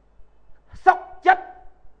សុកចិត្ត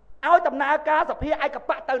ឲ្យដំណើរការសភាឯក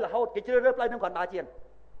បៈទៅរហូតគេជ្រើសរើសផ្លូវនឹងគ្រាន់បើជាង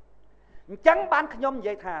អញ្ចឹងបានខ្ញុំនិ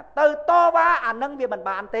យាយថាទៅតវ៉ាអានឹងវាមិន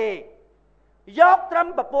បានទេយកត្រឹម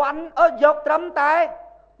ប្រព័ន្ធយកត្រឹមតែ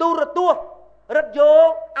ទូរទស្សន៍រត់យោ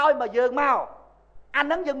ឲ្យមកយើងមកអា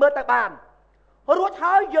នឹងយើងមើលទៅបានរួច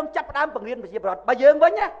ហើយយើងចាប់ផ្ដើមបង្រៀនប្រជាពលរដ្ឋបើយើងវិ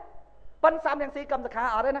ញណាប៉ិនសំរងស៊ីកម្មសខា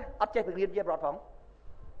អត់ទេណាអត់ចេះបង្រៀនប្រជាពលរដ្ឋផង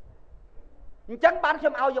អញ្ចឹងបានខ្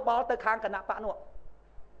ញុំឲ្យយោបល់ទៅខាងគណៈបកនោះ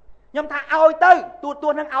ខ្ញុំថាឲ្យទៅទូរទ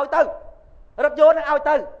ស្សន៍នឹងឲ្យទៅរថយន្តនឹងឲ្យ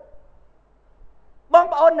ទៅបង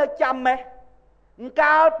ប្អូននៅចាំម៉េះ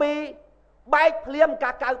កាលពីបែកភ្លាមកា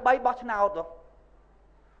រ93បោះឆ្នោត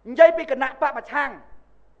និយាយពីគណៈបកប្រឆាំង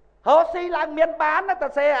ហោស៊ីឡើងមានបានតែ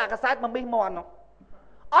សេអាកសែតមកមីមន់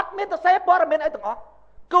អត់មានតែសេព័ត៌មានអីទាំងអស់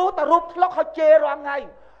គូតែរូបធ្លុកឲ្យជេររាល់ថ្ងៃ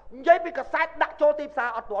និយាយពីកសែតដាក់ចូលទីផ្សារ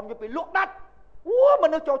អត់ទាន់និយាយពីលក់ដាច់ម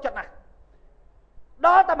នុស្សចូលចិត្តណាស់ដ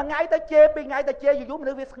ល់តែមួយថ្ងៃទៅជេរពីរថ្ងៃទៅជេរយូរម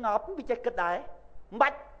នុស្សវាស្ងប់វាចេះគិតដែរមិនបា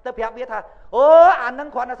ច់ទៅប្រាប់វាថាអូអានឹង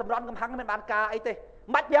គ្រាន់តែសម្រន់កំហឹងមិនបានការអីទេមិ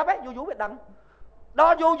នបាច់ប្រាប់ទេយូរវាដឹងដ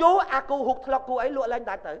ល់យូរអាគូហុកធ្លុកគូអីលក់លែង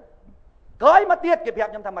ដាច់ទៅក្រោយមកទៀតគេប្រា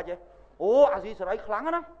ប់ខ្ញុំថាម៉េចទេអូអាស៊ីសេរីខ្លាំង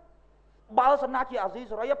ណាស់បើសិនណាជាអាស៊ី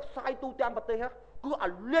សេរីផ្សាយទូទាំងប្រទេសគឺអា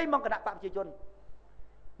លាយមកគណៈបកប្រជាជន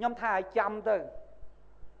ខ្ញុំថាឲ្យចាំទៅ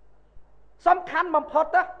សំខាន់បំផុត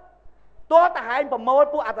ទៅទោះតែហែងប្រមូល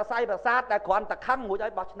ពួកអត្តស័យប្រាសាទដែលគ្រាន់តែខឹងមួយឲ្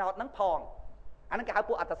យបោះឆ្នោតហ្នឹងផងអាហ្នឹងគេហៅ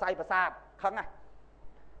ពួកអត្តស័យប្រាសាទខឹងណា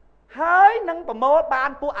ហើយនឹងប្រមូលបាន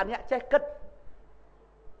ពួកអអ្នកចេះគិត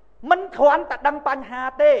មិនគ្រាន់តែដឹងបញ្ហា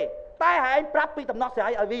ទេតែហែងប្រាប់ពីដំណោះស្រា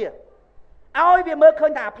យឲ្យវាមើលឃើ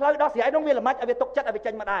ញថាផ្លូវដោះស្រាយនោះវាល្មិចឲ្យវាទុកចិត្តឲ្យវា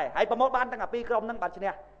ចេញមកដែរហើយប្រមូលបានទាំងពីរក្រុមហ្នឹងបានឈ្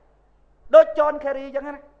នះដូចចនខេរីអញ្ចឹង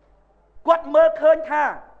ណាគាត់មើលឃើញថា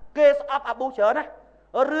គេស្អប់អាប៊ូច្រើនណា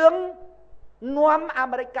រឿងនាំអា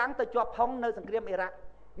មេរិកកាំងទៅជាប់ផុងនៅសង្គ្រាមអ៊ីរ៉ាក់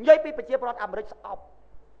និយាយពីប្រជាពលរដ្ឋអាមេរិកស្អប់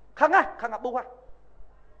ខឹងអាប៊ូ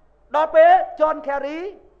ដល់ពេលចនខេរី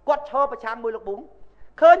គាត់ឈរប្រឆាំងមួយលោកប៊ូ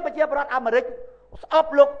ឃើញប្រជាពលរដ្ឋអាមេរិកស្អប់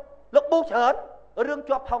លោកប៊ូច្រើនរឿង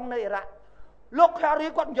ជាប់ផុងនៅអ៊ីរ៉ាក់លោកខេរី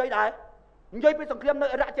គាត់និយាយដែរនិយាយពីសង្គ្រាមនៅ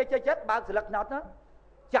អ៊ីរ៉ាក់ចេះបើកស្លឹកណោតណា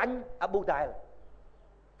ចាញ់អាប៊ូដែរ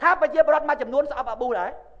ថាប្រជាពលរដ្ឋមួយចំនួនស្អប់អាប៊ូដែរ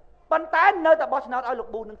ប៉ុន្តែនៅតែបោះឆ្នោតឲ្យលោក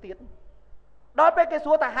ប៊ូនឹងទៀតដល់ពេលគេ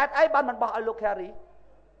សួរថាហេតុអីបានមិនបោះឲ្យលោកខេរី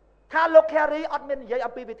ថាលោកខេរីអត់មាននិយាយ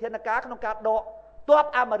អំពីវិធានការក្នុងការដកទ័ព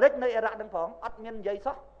អាមេរិកនៅអ៊ីរ៉ាក់នឹងផងអត់មាននិយាយ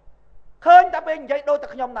សោះឃើញតែពេលនិយាយដូចតែ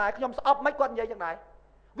ខ្ញុំដែរខ្ញុំស្អប់មិនគាត់និយាយយ៉ាងដែរ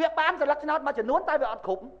វាបានស្លឹកឆ្នោតមួយចំនួនតែវាអត់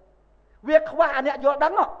គ្រប់វាខ្វះអាអ្នកយល់ដឹ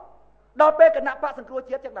ងដល់ពេលគណៈបកសង្គ្រោះ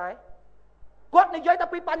ជាតិយ៉ាងដែរគាត់និយាយតែ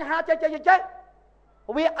ពីបញ្ហាចេះ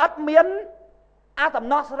វាអត់មានអាដំ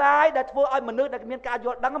ណោះស្រាយដែលធ្វើឲ្យមនុស្សដែលមានការយ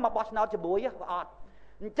ល់ដឹងមកបោះឆ្នោតជាមួយវាអត់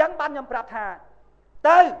អញ្ចឹងបានខ្ញុំប្រាប់ថា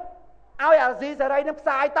ទៅឲ្យអាស៊ីសេរីនឹងផ្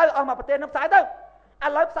សាយទៅអស់មកប្រទេសនឹងផ្សាយទៅឥ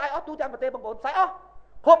ឡូវផ្សាយអស់ទូទាំងប្រទេសបងប្អូនផ្សាយអស់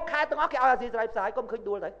គ្រប់ខេត្តទាំងអស់គេឲ្យអាស៊ីសេរីផ្សាយកុំឃើញ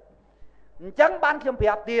ដួលទៅអញ្ចឹងបានខ្ញុំប្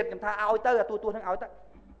រាប់ទៀតខ្ញុំថាឲ្យទៅទូនឹងឲ្យ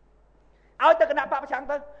ទៅគណៈបកប្រឆាំង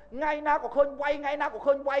ទៅថ្ងៃណាក៏ឃើញវាយថ្ងៃណាក៏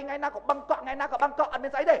ឃើញវាយថ្ងៃណាក៏បឹងកក់ថ្ងៃណាក៏បឹងកក់អត់មា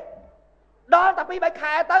នស្អីទេដល់តែ2 3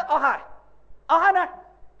ខែទៅអស់ហើយណា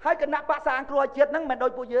ហើយគណៈបកសាងគ្រោះជាតិហ្នឹងមិនដូ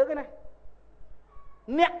ចពួកយើងទេណា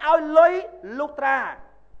អ្នកឲ្យលុយលុះត្រា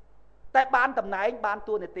តែបានតំណែងបាន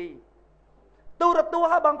តួនាទីទូរទស្សន៍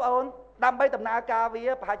ហើយបងប្អូនដើម្បីដំណើរការវា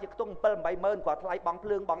ប្រហែលជាខ្ទង់7-8ម៉ឺនគាត់ថ្លៃបងភ្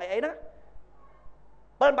លើងបងអីហ្នឹង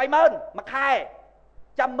7-8ម៉ឺនមួយខែ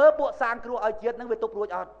ចាំមើលពួកសាងគ្រោះឲ្យជាតិហ្នឹងវាទុករួច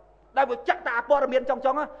អត់ដែលវាចាក់តាព័ត៌មានចុង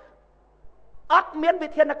អត់មានវិ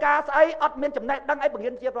ធានការស្អីអត់មានចំណេះដឹងអីបង្រៀ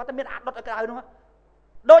នជាប្រវត្តិមានអាដុតឲ្យក្រៅនោះ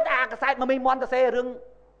ដូចអាកសែតមកមីមន់ទៅសេរឿង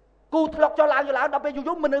គូធ្លុកចុះឡើងដល់ពេលយូ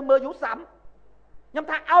រមនុស្សមើលយូរសាំខ្ញុំ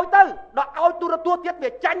ថាឲ្យទៅដល់ឲ្យទូរទស្សន៍ទៀតវា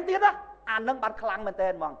ចាញ់ទៀតអានឹងបានខ្លាំងមែនតើ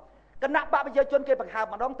ហ្មងគណៈបកប្រជាជនគេបង្ហើ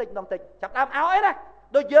បម្ដងតិចចាប់ដើមឲ្យណា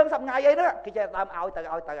ដូចយើងសប្ងៃអីហ្នឹងគេចេះដើមឲ្យទៅ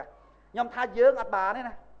ខ្ញុំថាយើងអត់បានទេ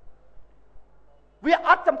ណាវាអ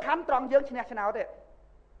ត់សំខាន់ត្រង់យើងឈ្នះឆ្នោតទេ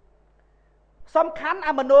សំខាន់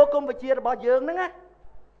អាមនោគមវិជ្ជារបស់យើងហ្នឹងណា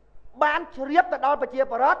បានជ្រាបទៅដល់ប្រជា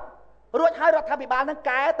ពលរដ្ឋរួចហើយរដ្ឋាភិបាលហ្នឹង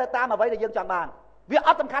កែទៅតាមអ្វីដែលយើងចង់បានវាអ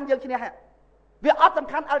ត់សំខាន់យើងឈ្នះវាអត់សំ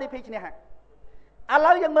ខាន់ LDP ឈ្នះឥ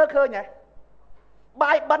ឡូវយើងមើលឃើញហ៎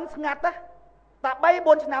បាយបិណ្ឌស្ងាត់ណាតែ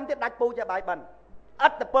 3-4 ឆ្នាំទៀតដាច់ពូជបាយបិណ្ឌឥ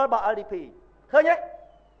ទ្ធិពលរបស់ LDP ឃើញទេ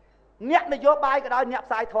អ្នកនយោបាយក៏ដោយអ្នក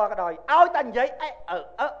ផ្សាយធម៌ក៏ដោយឲ្យតែនិយាយ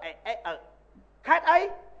ហេតុអី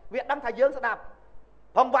វាដឹងថាយើងស្ដាប់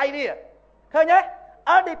ផងវាយវាឃើញទេ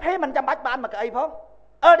LDP មិនចាំបាច់បានមកអីផង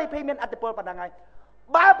LDP មានឥទ្ធិពលប៉ុណ្ណឹងហើយ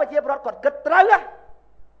បើប្រជាពលរដ្ឋគាត់គិតត្រូវ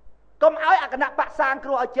កុំឲ្យអគណៈបកសាងគ្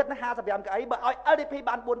រោះឲ្យជាតិនឹង55កៅអីបើឲ្យ LDP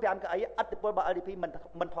បាន 4-5 កៅអីឥទ្ធិពលរបស់ LDP មិ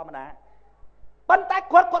នធម្មតាប៉ុន្តែ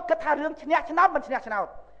គាត់គិតថារឿងឈ្នះឆ្នោតមិនឈ្នះឆ្នោត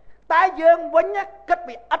តែយើងវិញគិត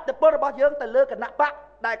ពីឥទ្ធិពលរបស់យើងទៅលើគណៈបក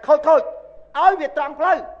ដែលខូចឲ្យវាត្រង់ផ្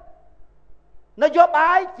លូវ នយោ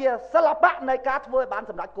បាយជាសិល្បៈនៃការធ្វើឲ្យបាន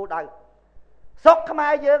សម្រេចគោលដៅសុខខ្មែ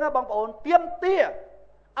រយើងបងប្អូនទាមទារ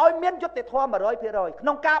ឲ្យមានយុត្តិធម៌ 100% ក្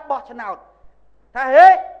នុងការបោះឆ្នោតថាហេ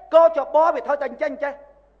កោចបវាត្រូវតែអញ្ចឹងចេះ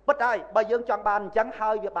ពិតហើយបើយើងចង់បានអញ្ចឹងហើ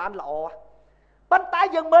យវាបានល្អប៉ុន្តែ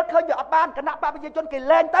យើងមើលឃើញវាអត់បានគណៈបកប្រជាជនគេ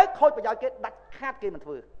លែងទៅខូចប្រយោជន៍គេដាច់ខាតគេមិនធ្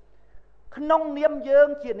វើក្នុងនាមយើង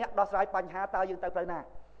ជាអ្នកដោះស្រាយបញ្ហាតើយើងទៅផ្លូវណា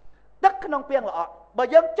ទឹកក្នុងពាងល្អបើ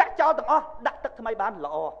យើងចាក់ចោលទាំងអស់ដាក់ទឹកថ្មីបាន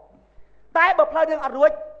ល្អតែបើផ្លូវយើងអត់រួ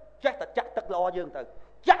ចចេះតែចាក់ទឹកល្អយើងទៅ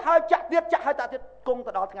ចាក់ហើយចាក់ទៀតចាក់ហើយតាទៀតគង់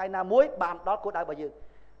ទៅដល់ថ្ងៃណាមួយបានដល់គោលដៅរបស់យើង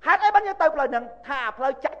ហេតុអីបានយើងទៅផ្លូវហ្នឹងថាផ្លូ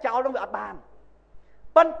វចាក់ចោលហ្នឹងវាអត់បាន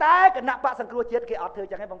ប៉ុន្តែគណៈបកសង្គ្រោះជាតិគេអត់ធ្វើ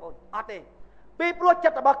ចឹងទេបងប្អូនអត់ទេពីព្រោះចិ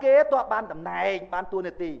ត្តរបស់គេទោះបានតំណែងបានតួ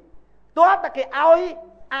នាទីទោះតែគេឲ្យ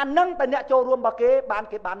អានឹងតែអ្នកចូលរួមរបស់គេ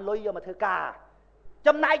បានលុយយកមកធ្វើការ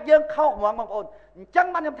ចំណែកយើងខុសហ្មងបងប្អូនអញ្ចឹង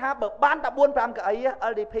បានខ្ញុំថាបើបានតែ 4-5 កៅអី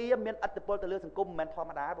LDP មានឥទ្ធិពលទៅលើសង្គមមិនមែនធម្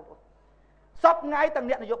មតាបងប្អូនសពថ្ងៃទាំង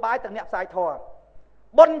អ្នកនយោបាយទាំងអ្នកផ្សាយធម៌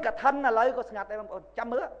បុណ្យកឋិនឥឡូវក៏ស្ងាត់ដែរបងប្អូនចាំ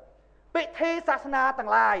មើលពិធីសាសនាទាំង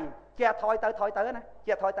ឡាយជាថយទៅណា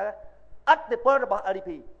ជាថយទៅឥទ្ធិពលរបស់ LDP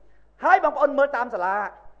ហើយបងប្អូនមើលតាមសាលា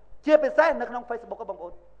ជាពិសេសនៅក្នុង Facebook បងប្អូ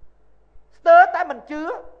នស្ទើរតែមិនជឿ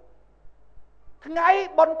ថ្ងៃ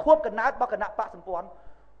បុណ្យខួបកំណើតរបស់គណៈបកសម្ព័ន្ធ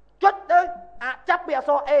ចុចទៅចាប់ពីអក្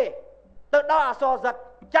សរ A ទៅដល់អក្សរ Z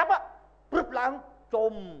ចាប់ព្រឹបឡើង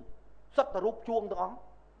ជុំសិតទៅរូបជួងទាំងអស់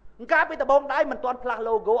កាលពីដំបូងដៃមិនទាន់ផ្លាស់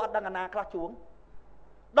logo អត់ដឹងអាណាខ្លះជួង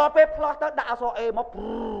ដល់ពេលផ្លាស់ទៅដាក់អក្សរ A មក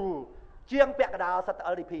ជាងពាក់កណ្ដាលសិតទៅ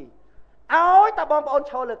LDP ឲ្យតែបងប្អូន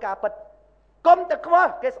ឈរលើការពិតកុំតែខ្វ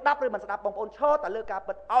ល់គេស្ដាប់ឬមិនស្ដាប់បងប្អូនឈរតែលើការ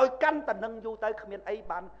ពិតឲ្យកាន់តែនឹងយូរទៅគ្មានអី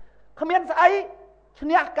បានគ្មានស្អីឈ្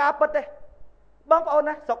នះការពិតទេបងប្អូន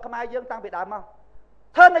ណាស្រុកខ្មែរយើងតាំងពីដើមមក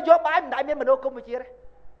ធ្វើនយោបាយមិនដែលមានមនោគមវិជ្ជាទេ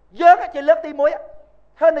យើងជាលើកទី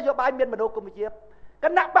1ធ្វើនយោបាយមានមនោគមវិជ្ជាគ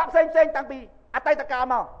ណៈបកផ្សេងតាំងពីអតីតកាល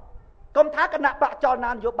មកកុំថាគណៈបកចល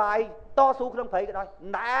នានយោបាយតស៊ូក្នុងព្រៃក៏ដោយមិ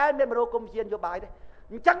នដែលមានមនោគមវិជ្ជានយោបាយទេ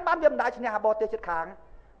អញ្ចឹងបានវាមិនដែលឈ្នះបរទេសជិតខាង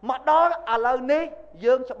មកដល់ឥឡូវនេះ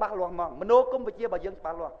យើងច្បាស់លាស់ហ្មងមនោគមវិជ្ជារបស់យើងច្បា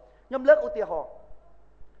ស់លាស់ខ្ញុំលើកឧទាហរណ៍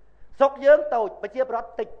ស្រុកយើងតូចប្រជាពលរដ្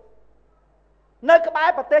ឋតិចនៅក្បែរ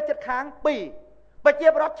ប្រទេសជិតខាង2ប្រជា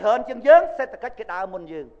ពលរដ្ឋច្រើនជាងយើងសេដ្ឋកិច្ចគេដើរមុន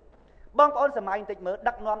យើងបងប្អូនសម័យបន្តិចមើល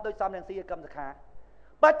ដឹកនាំដោយសំរងស៊ីកម្មសខា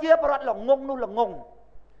ប្រជាពលរដ្ឋល្ងងនោះល្ងង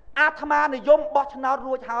អាត្មានិយមបោះឆ្នោត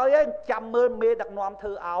រួចហើយចាំមើលមេដឹកនាំធ្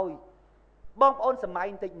វើឲ្យបងប្អូនសម័យ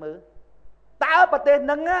បន្តិចមើលតើប្រទេស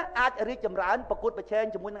នឹងអាចរីកចម្រើនប្រកួតប្រជែង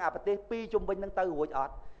ជាមួយនឹងប្រទេស2ជុំវិញនឹងទៅរួចអ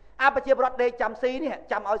ត់ប្រជាពលរដ្ឋដេកចាំស៊ីនេះ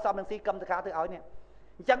ចាំឲ្យសំរងស៊ីកម្មសខាធ្វើឲ្យនេះ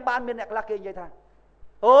អញ្ចឹងបានមានអ្នកខ្លះគេនិយាយថា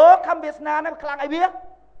អូខំវាសនាហ្នឹងខ្លាំងអីវា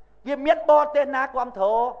មានបរទេសណាគ្រប់គ្រ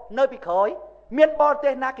ងនៅពីក្រោយមានបរទេ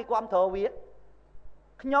សណាគេគ្រប់គ្រងវា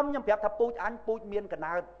ខ្ញុំប្រាប់ថាពូជអញពូជមានក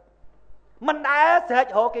ណើតមិនដែលស្រែក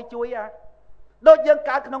រកគេជួយដូចយើង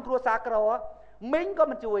កើតក្នុងគ្រួសារក្រមីងក៏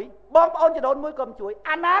មិនជួយបងប្អូនចដូនមួយក៏មិនជួយ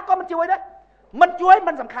អាណាក៏មិនជួយដែរមិនជួយ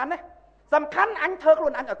មិនសំខាន់ទេសំខាន់អញធ្វើខ្លួ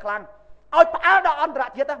នអញឲ្យខ្លាំងឲ្យផ្អើលដល់អន្តរ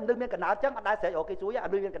ជាតិមនុស្សមានកណើតចឹងអត់ដែលស្រែករកគេជួយ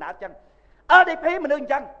មនុស្សមានកណើតចឹង LDP មនុស្សអ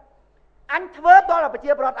ញ្ចឹងអញធ្វើតលប្រ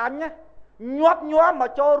ជាពលរដ្ឋអញញាប់ញ័រមក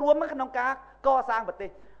ចូលរួមក្នុងការកសាងប្រទេស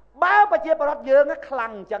បើប្រជាពលរដ្ឋយើងខ្លាំ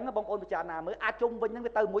ងអញ្ចឹងបងប្អូនពិចារណាមើលអាចជុំវិញហ្នឹង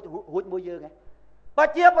វាទៅមួយរួចមួយយើងប្រ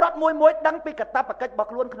ជាពលរដ្ឋមួយដឹងពីកាតព្វកិច្ចរបស់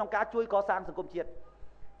ខ្លួនក្នុងការជួយកសាងសង្គមជាតិ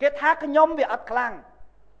គេថាខ្ញុំវាអត់ខ្លាំង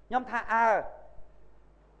ខ្ញុំថា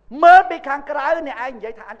មើលពីខាងក្រៅអ្នកឯងនិយា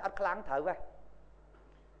យថាអញអត់ខ្លាំងត្រូវហ៎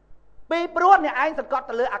ពីព្រោះអ្នកឯងសង្កត់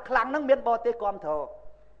ទៅលើអាខ្លាំងហ្នឹងមានបរទេសគ្រប់គ្រង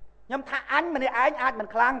ខ្ញុំថាអញម្នាក់ឯងអាចមិន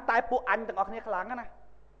ខ្លាំងតែពួកអញទាំងអស់គ្នាខ្លាំងណា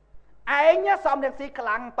ឯងសំរងស៊ីខ្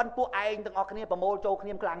លាំងប៉ុនពួកឯងទាំងអស់គ្នាប្រមូលចូលគ្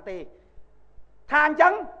នាខ្លាំងទេថាអញ្ចឹ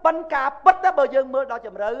ងប៉ុនការពិតទៅបើយើងមើលដល់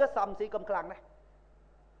ជំរឿសំស៊ីកុំខ្លាំងណា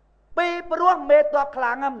ពីព្រោះមេតបខ្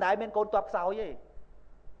លាំងមិនដែលមានកូនតបខ្សោយទេ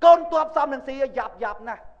កូនតបសំរងស៊ីយ៉ាប់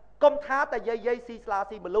ណាស់កុំថាតែយាយស៊ីស្លា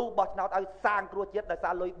ស៊ីបលូបោះឆ្នោតឲ្យសាងគ្រោះជាតិដោយសា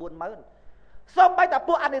រលុយ 40000 សូម្បីតែ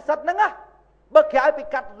ពួកអនិស្សិតហ្នឹងបើក្រៅពី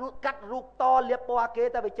កាត់រូបតលៀបពណ៌គេ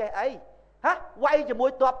តែវាចេះអីវាយជាមួយ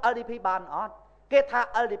តប LDP បានអត់គេថា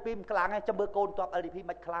LDP មិនខ្លាំងទេចាំមើលកូនតប LDP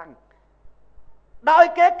មិនខ្លាំងដោយ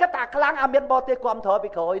គេគិតថាខ្លាំងមានបរទេសគ្រប់គ្រងពី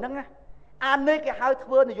ក្រោយហ្នឹងអានេះគេហៅធ្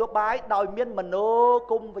វើនយោបាយដោយមានមនោ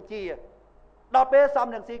គមវិជ្ជាដល់ពេលសំ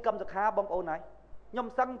រងស៊ីកម្មសខាបងប្អូនហើយខ្ញុំ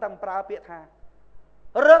សឹងតែប្រើពាក្យថា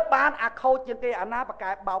រើសបានអាខូចជាងគេអាណាបកែ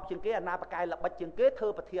បោកជាងគេអាណាបកែល្បិចជាងគេធ្វើ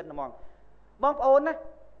ប្រធានហ្មងបងប្អូនណា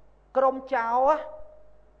ក្រុមចៅ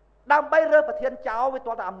ដើម្បីរើសប្រធានចៅវា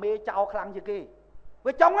ទាល់តែអាមេចៅខ្លាំងជាងគេ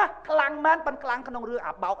វាចង់ខ្លាំងមែនប៉ុនខ្លាំងក្នុងរឿង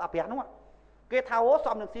អាបោកអាប្រាស់នោះគេថាអូ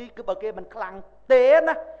សំរងស៊ីគឺបើគេមិនខ្លាំងទេ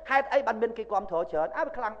ណាហេតុអីបានមានគេគ្រប់គ្រងច្រើន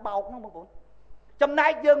វាខ្លាំងបោកនោះបងប្អូនចំណែ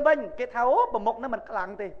កយើងវិញគេថាអូប្រមុខហ្នឹងមិនខ្លាំង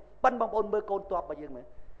ទេប៉ុនបងប្អូនមើលកូនតបរបស់យើងមើល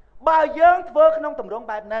បើយើងធ្វើក្នុងទម្រង់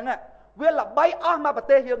បែបហ្នឹង វាល្បីអស់មកប្រ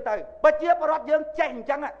ទេសយើងទៅប្រជាពលរដ្ឋយើងចេះអញ្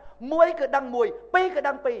ចឹងមួយគឺដឹងមួយពីរគឺ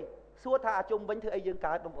ដឹងពីរសួរថាជុំវិញធ្វើអីយើង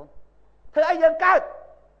កើតបងប្អូនធ្វើអីយើងកើត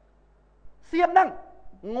សៀមហ្នឹង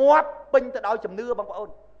ងាប់ពេញទៅដោយជំនឿបងប្អូន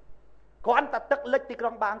គ្រាន់តែទឹកលិចទីក្រុ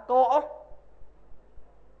ងបាងកក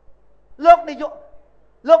លោកនាយក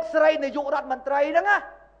លោកស្រីនាយករដ្ឋមន្ត្រីហ្នឹងណា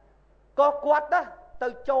ក៏គាត់ណាទៅ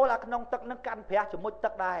ចូលក្នុងទឹកនឹងកាន់ប្រាស់ជាមួយទឹ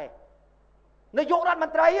កដែរនាយករដ្ឋម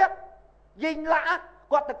ន្ត្រីយីងឡា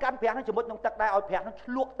គាត់ទៅកាន់ប្រាស់នឹងជាមួយក្នុងទឹកដែរឲ្យប្រាស់នឹង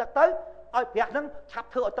ឆ្លក់ទឹកទៅឲ្យប្រាស់នឹងឆាប់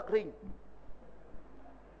ធ្វើឲ្យទឹករីង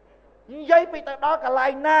និយាយពីទៅដល់កន្លែ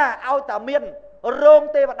ងណាឲ្យតែមានរោង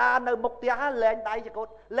ទេវតានៅមុខផ្ទះលែងដៃចកូត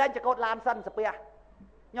លែងចកូតឡានសិនស្ពះ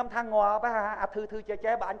ខ្ញុំថាងាប់អាធឺ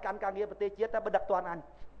ចេះបើអញកាន់ការងារប្រទេសជាតិតែបើដឹកតាន់អញ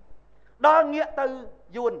ដល់ងាកទៅ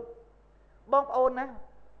យួនបងប្អូនណា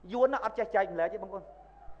យួនអត់ចេះចែកម្លែកទេបងប្អូន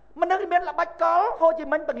មនុស្សមានល្បិចកលហូជី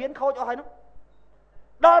មិញបង្រៀនខូចអស់ហើយនោះ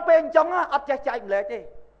ដល់ពេលអញ្ចឹងអត់ចេះចែកម្លែកទេ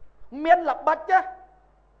មានល្បិច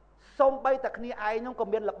សូម្បីតែគ្នាឯងនោះក៏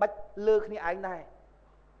មានល្បិចលើគ្នាឯងដែរ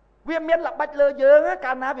វាមានល្បិចលើយើង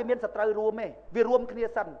កាលណាវាមានសត្រូវរួមទេវារួមគ្នា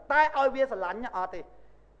សិនតែឲ្យវាស្រឡាញ់អត់ទេ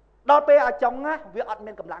ដល់ពេលឲ្យចង់វាអត់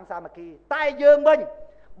មានកម្លាំងសាមគ្គីតែយើងវិញ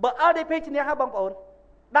បើ LDP ឈ្នះហើយបងប្អូន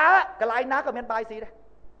ដើរកន្លែងណាក៏មានបាយស៊ីដែរ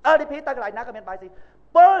LDP ទៅកន្លែងណាក៏មានបាយស៊ី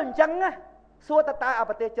ពលអញ្ចឹងសួរតើឲ្យ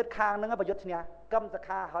ប្រទេសជិតខាងហ្នឹងប្រយុទ្ធឈ្នះកម្មស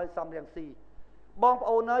ខាហើយសំរៀងស៊ីបងប្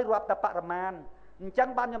អូនអើយរាប់តែបរិមាណអញ្ចឹង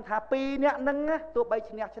បានខ្ញុំថា2នាក់ហ្នឹងទោះបី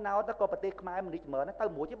ឈ្នះឆ្នោតក៏ប្រទេសខ្មែរមិនរីកចម្រើនទៅ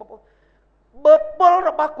មួយទេបងប្អូនបើពល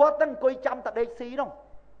របស់គាត់ទៅអង្គុយចាំតែដេកស៊ីនោះ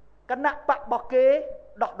គណៈបករបស់គេ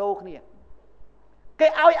ដោះដូរគ្នាគេ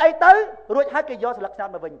ឲ្យអីទៅរួចហើយគេយកស្លឹកឆ្នោត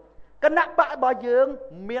មកវិញគណៈបករបស់យើង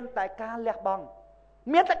មានតែការលះបង់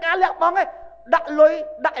មានតែការលះបង់ឯងដាក់លុយ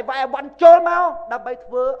ដាក់អីវ៉ៃអវ៉ាន់ចូលមកដើម្បី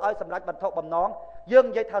ធ្វើឲ្យសម្រេចបន្ទុកបំណងយើង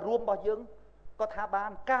និយាយថារួមរបស់យើងក៏ថាបា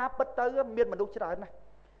នការពិតទៅមានមនុស្សច្រើនណាស់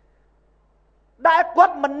ដែលគា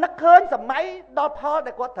ត់មិននឹកឃើញសម័យដល់ផល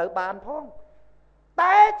ដែលគាត់ត្រូវបានផង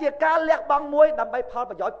តែជាការលះបង់មួយដើម្បីផល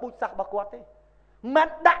ប្រយោជន៍ពូជសាសន៍របស់គាត់ទេមិន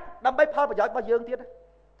ដាក់ដើម្បីផលប្រយោជន៍របស់យើងទៀត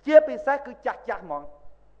ជាពិសេសគឺចាស់ហ្មង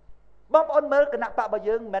បងប្អូនមើលគណៈបករបស់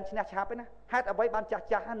យើងមិនមែនឈ្នះឆាប់ទេណាហេតុអ្វីបានចា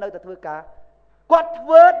ស់នៅតែធ្វើការគាត់ធ្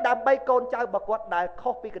វើដើម្បីកូនចៅរបស់គាត់ដែលខុ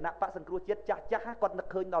សពីគណៈបកសង្គ្រោះជាតិចាស់គាត់នឹក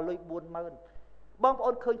ឃើញដល់លុយ 40000 បងប្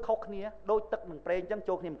អូនឃើញខុសគ្នាដូចទឹកនឹងប្រេងអញ្ចឹង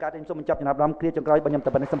ចូលគ្នាមិនកើតទេខ្ញុំសូមបញ្ចប់ចំណាប់អារម្មណ៍គ្រាចុងក្រោយរបស់ខ្ញុំតែ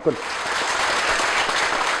ប៉ុណ្្នេះសូមគុណ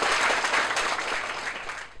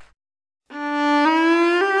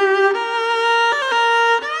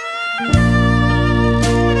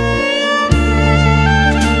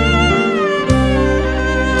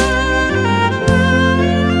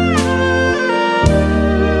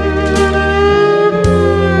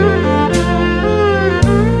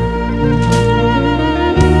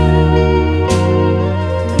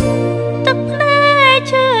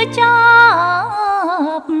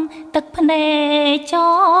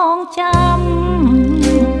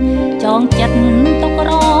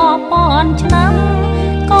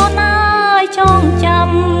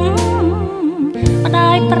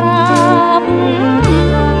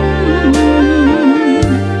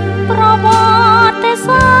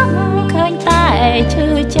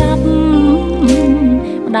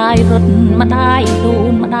ម្ដាយលូ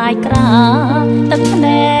នម្ដាយក្រាទឹកភ្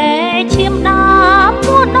នែកឈាមដាប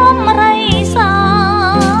ពួននំរៃសា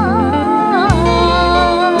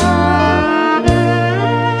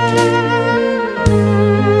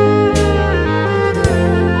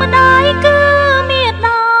ម្ដាយគឺមេ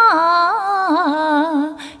ដា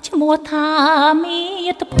ឈ្មោះថាមា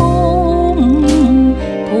តុភូមិ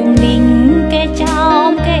ភូមិនេះគេចោ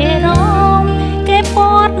មគេរំគេ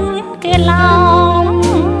ពាត់គេឡោ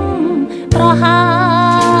ប្រហើ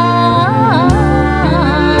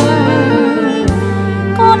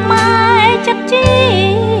កូនម៉ែចិត្តជា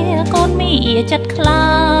កូនមីចិត្តខ្លា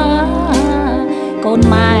កូន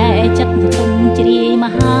ម៉ែចិត្តទុំជ្រាយម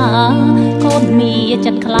ហាកូនមី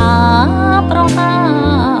ចិត្តខ្លាប្រហើ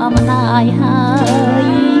ម្ដាយហើយ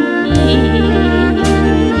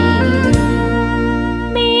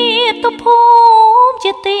មាតុភូមិ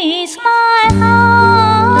ជាទីស្នេហា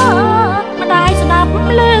ម្ដាយស្ដាប់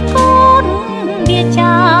លើកូនវា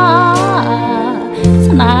ចា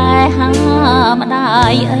ស្នេហាម្ដា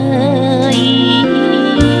យអើយ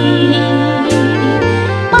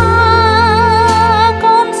បើ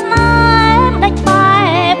កូនស្នេហ៍ដាច់បែ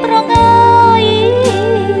បប្រងើយ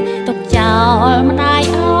ទុកចោលម្ដាយ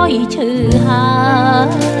អើយឈឺហើ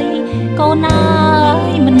យកូនអើ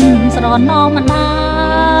យមិនស្រណោម្ដាយ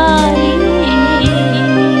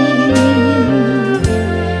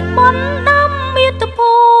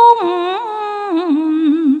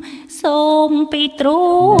សូមពីទ្រូ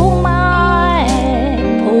ងម៉ែ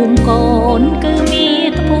ភូមិកូនគឺមា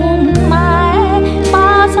តុភូមិខ្មែរបើ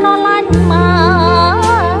ស្រឡាញ់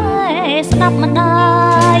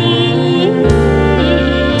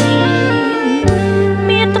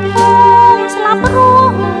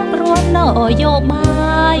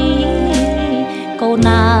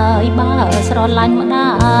លាញ់ម្ដា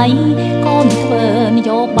យកូនធ្វើន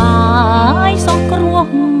យោបាយសង្គ្រោះ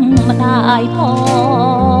ម្ដាយផ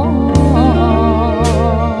ង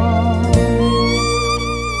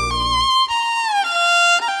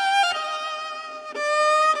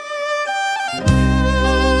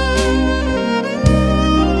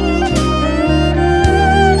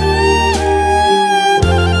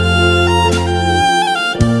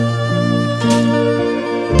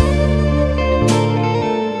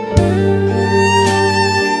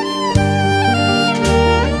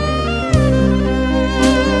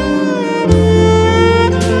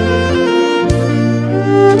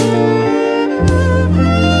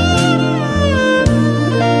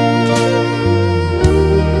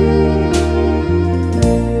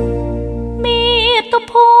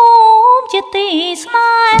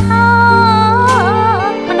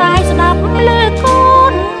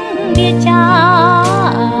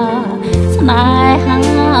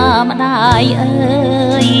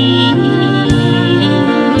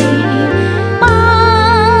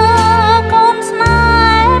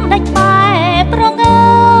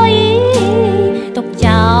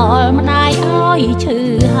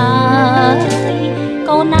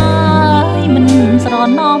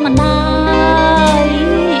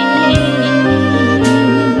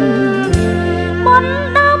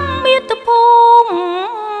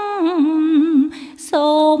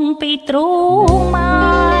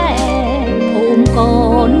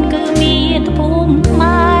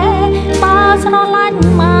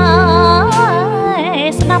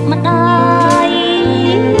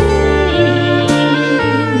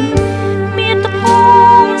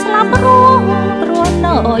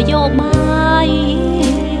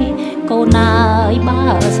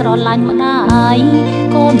ស្រឡាញ់ម្ដាយ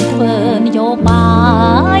កូនធ្វើនយោបា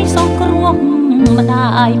យសង្គ្រោះម្ដា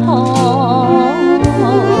យផ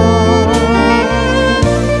ង